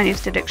 My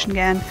Newest Addiction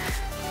again,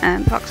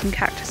 Fox and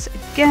Cactus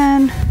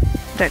again.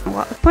 I don't know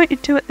what I've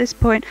pointed to at this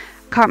point.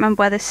 I can't remember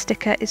where this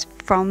sticker is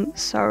from,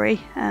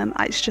 sorry.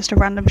 It's just a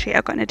random sheet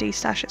I've got in a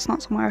D-stash, it's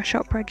not somewhere I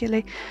shop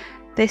regularly.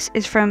 This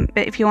is from,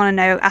 if you want to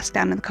know, ask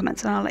down in the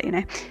comments and I'll let you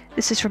know.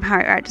 This is from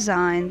Harriet Wright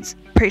Designs.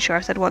 Pretty sure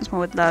I said Once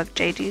More with Love,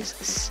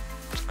 JD's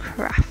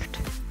Craft.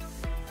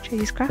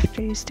 JD's Craft,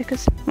 JD's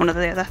Stickers, one or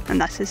the other,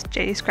 and this is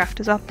JD's Craft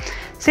as well.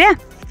 So yeah,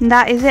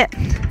 that is it.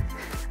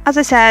 As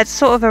I said,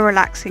 sort of a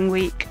relaxing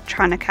week,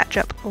 trying to catch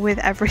up with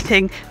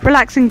everything.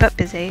 Relaxing but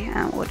busy,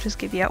 and we'll just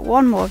give you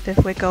one more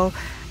bit wiggle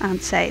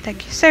and say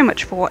thank you so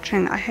much for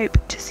watching. I hope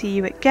to see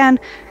you again.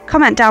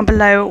 Comment down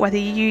below whether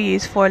you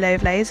use foil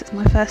overlays. It's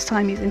my first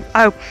time using,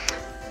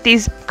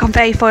 these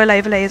confetti foil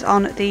overlays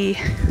on the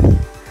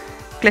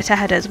glitter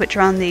headers, which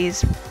are on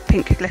these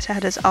pink glitter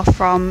headers, are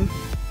from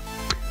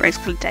Rose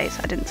Coloured Days.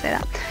 I didn't say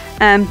that.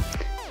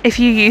 If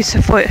you use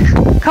foil,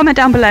 comment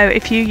down below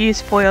if you use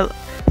foil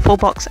full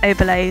box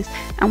overlays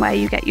and where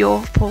you get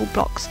your full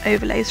box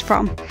overlays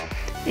from,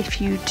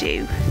 if you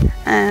do.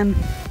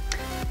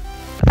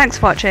 Thanks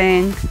for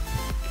watching.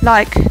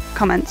 Like,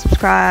 comment,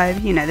 subscribe,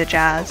 you know the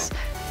jazz.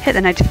 Hit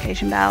the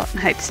notification bell, and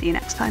I hope to see you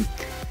next time.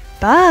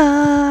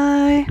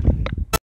 Bye!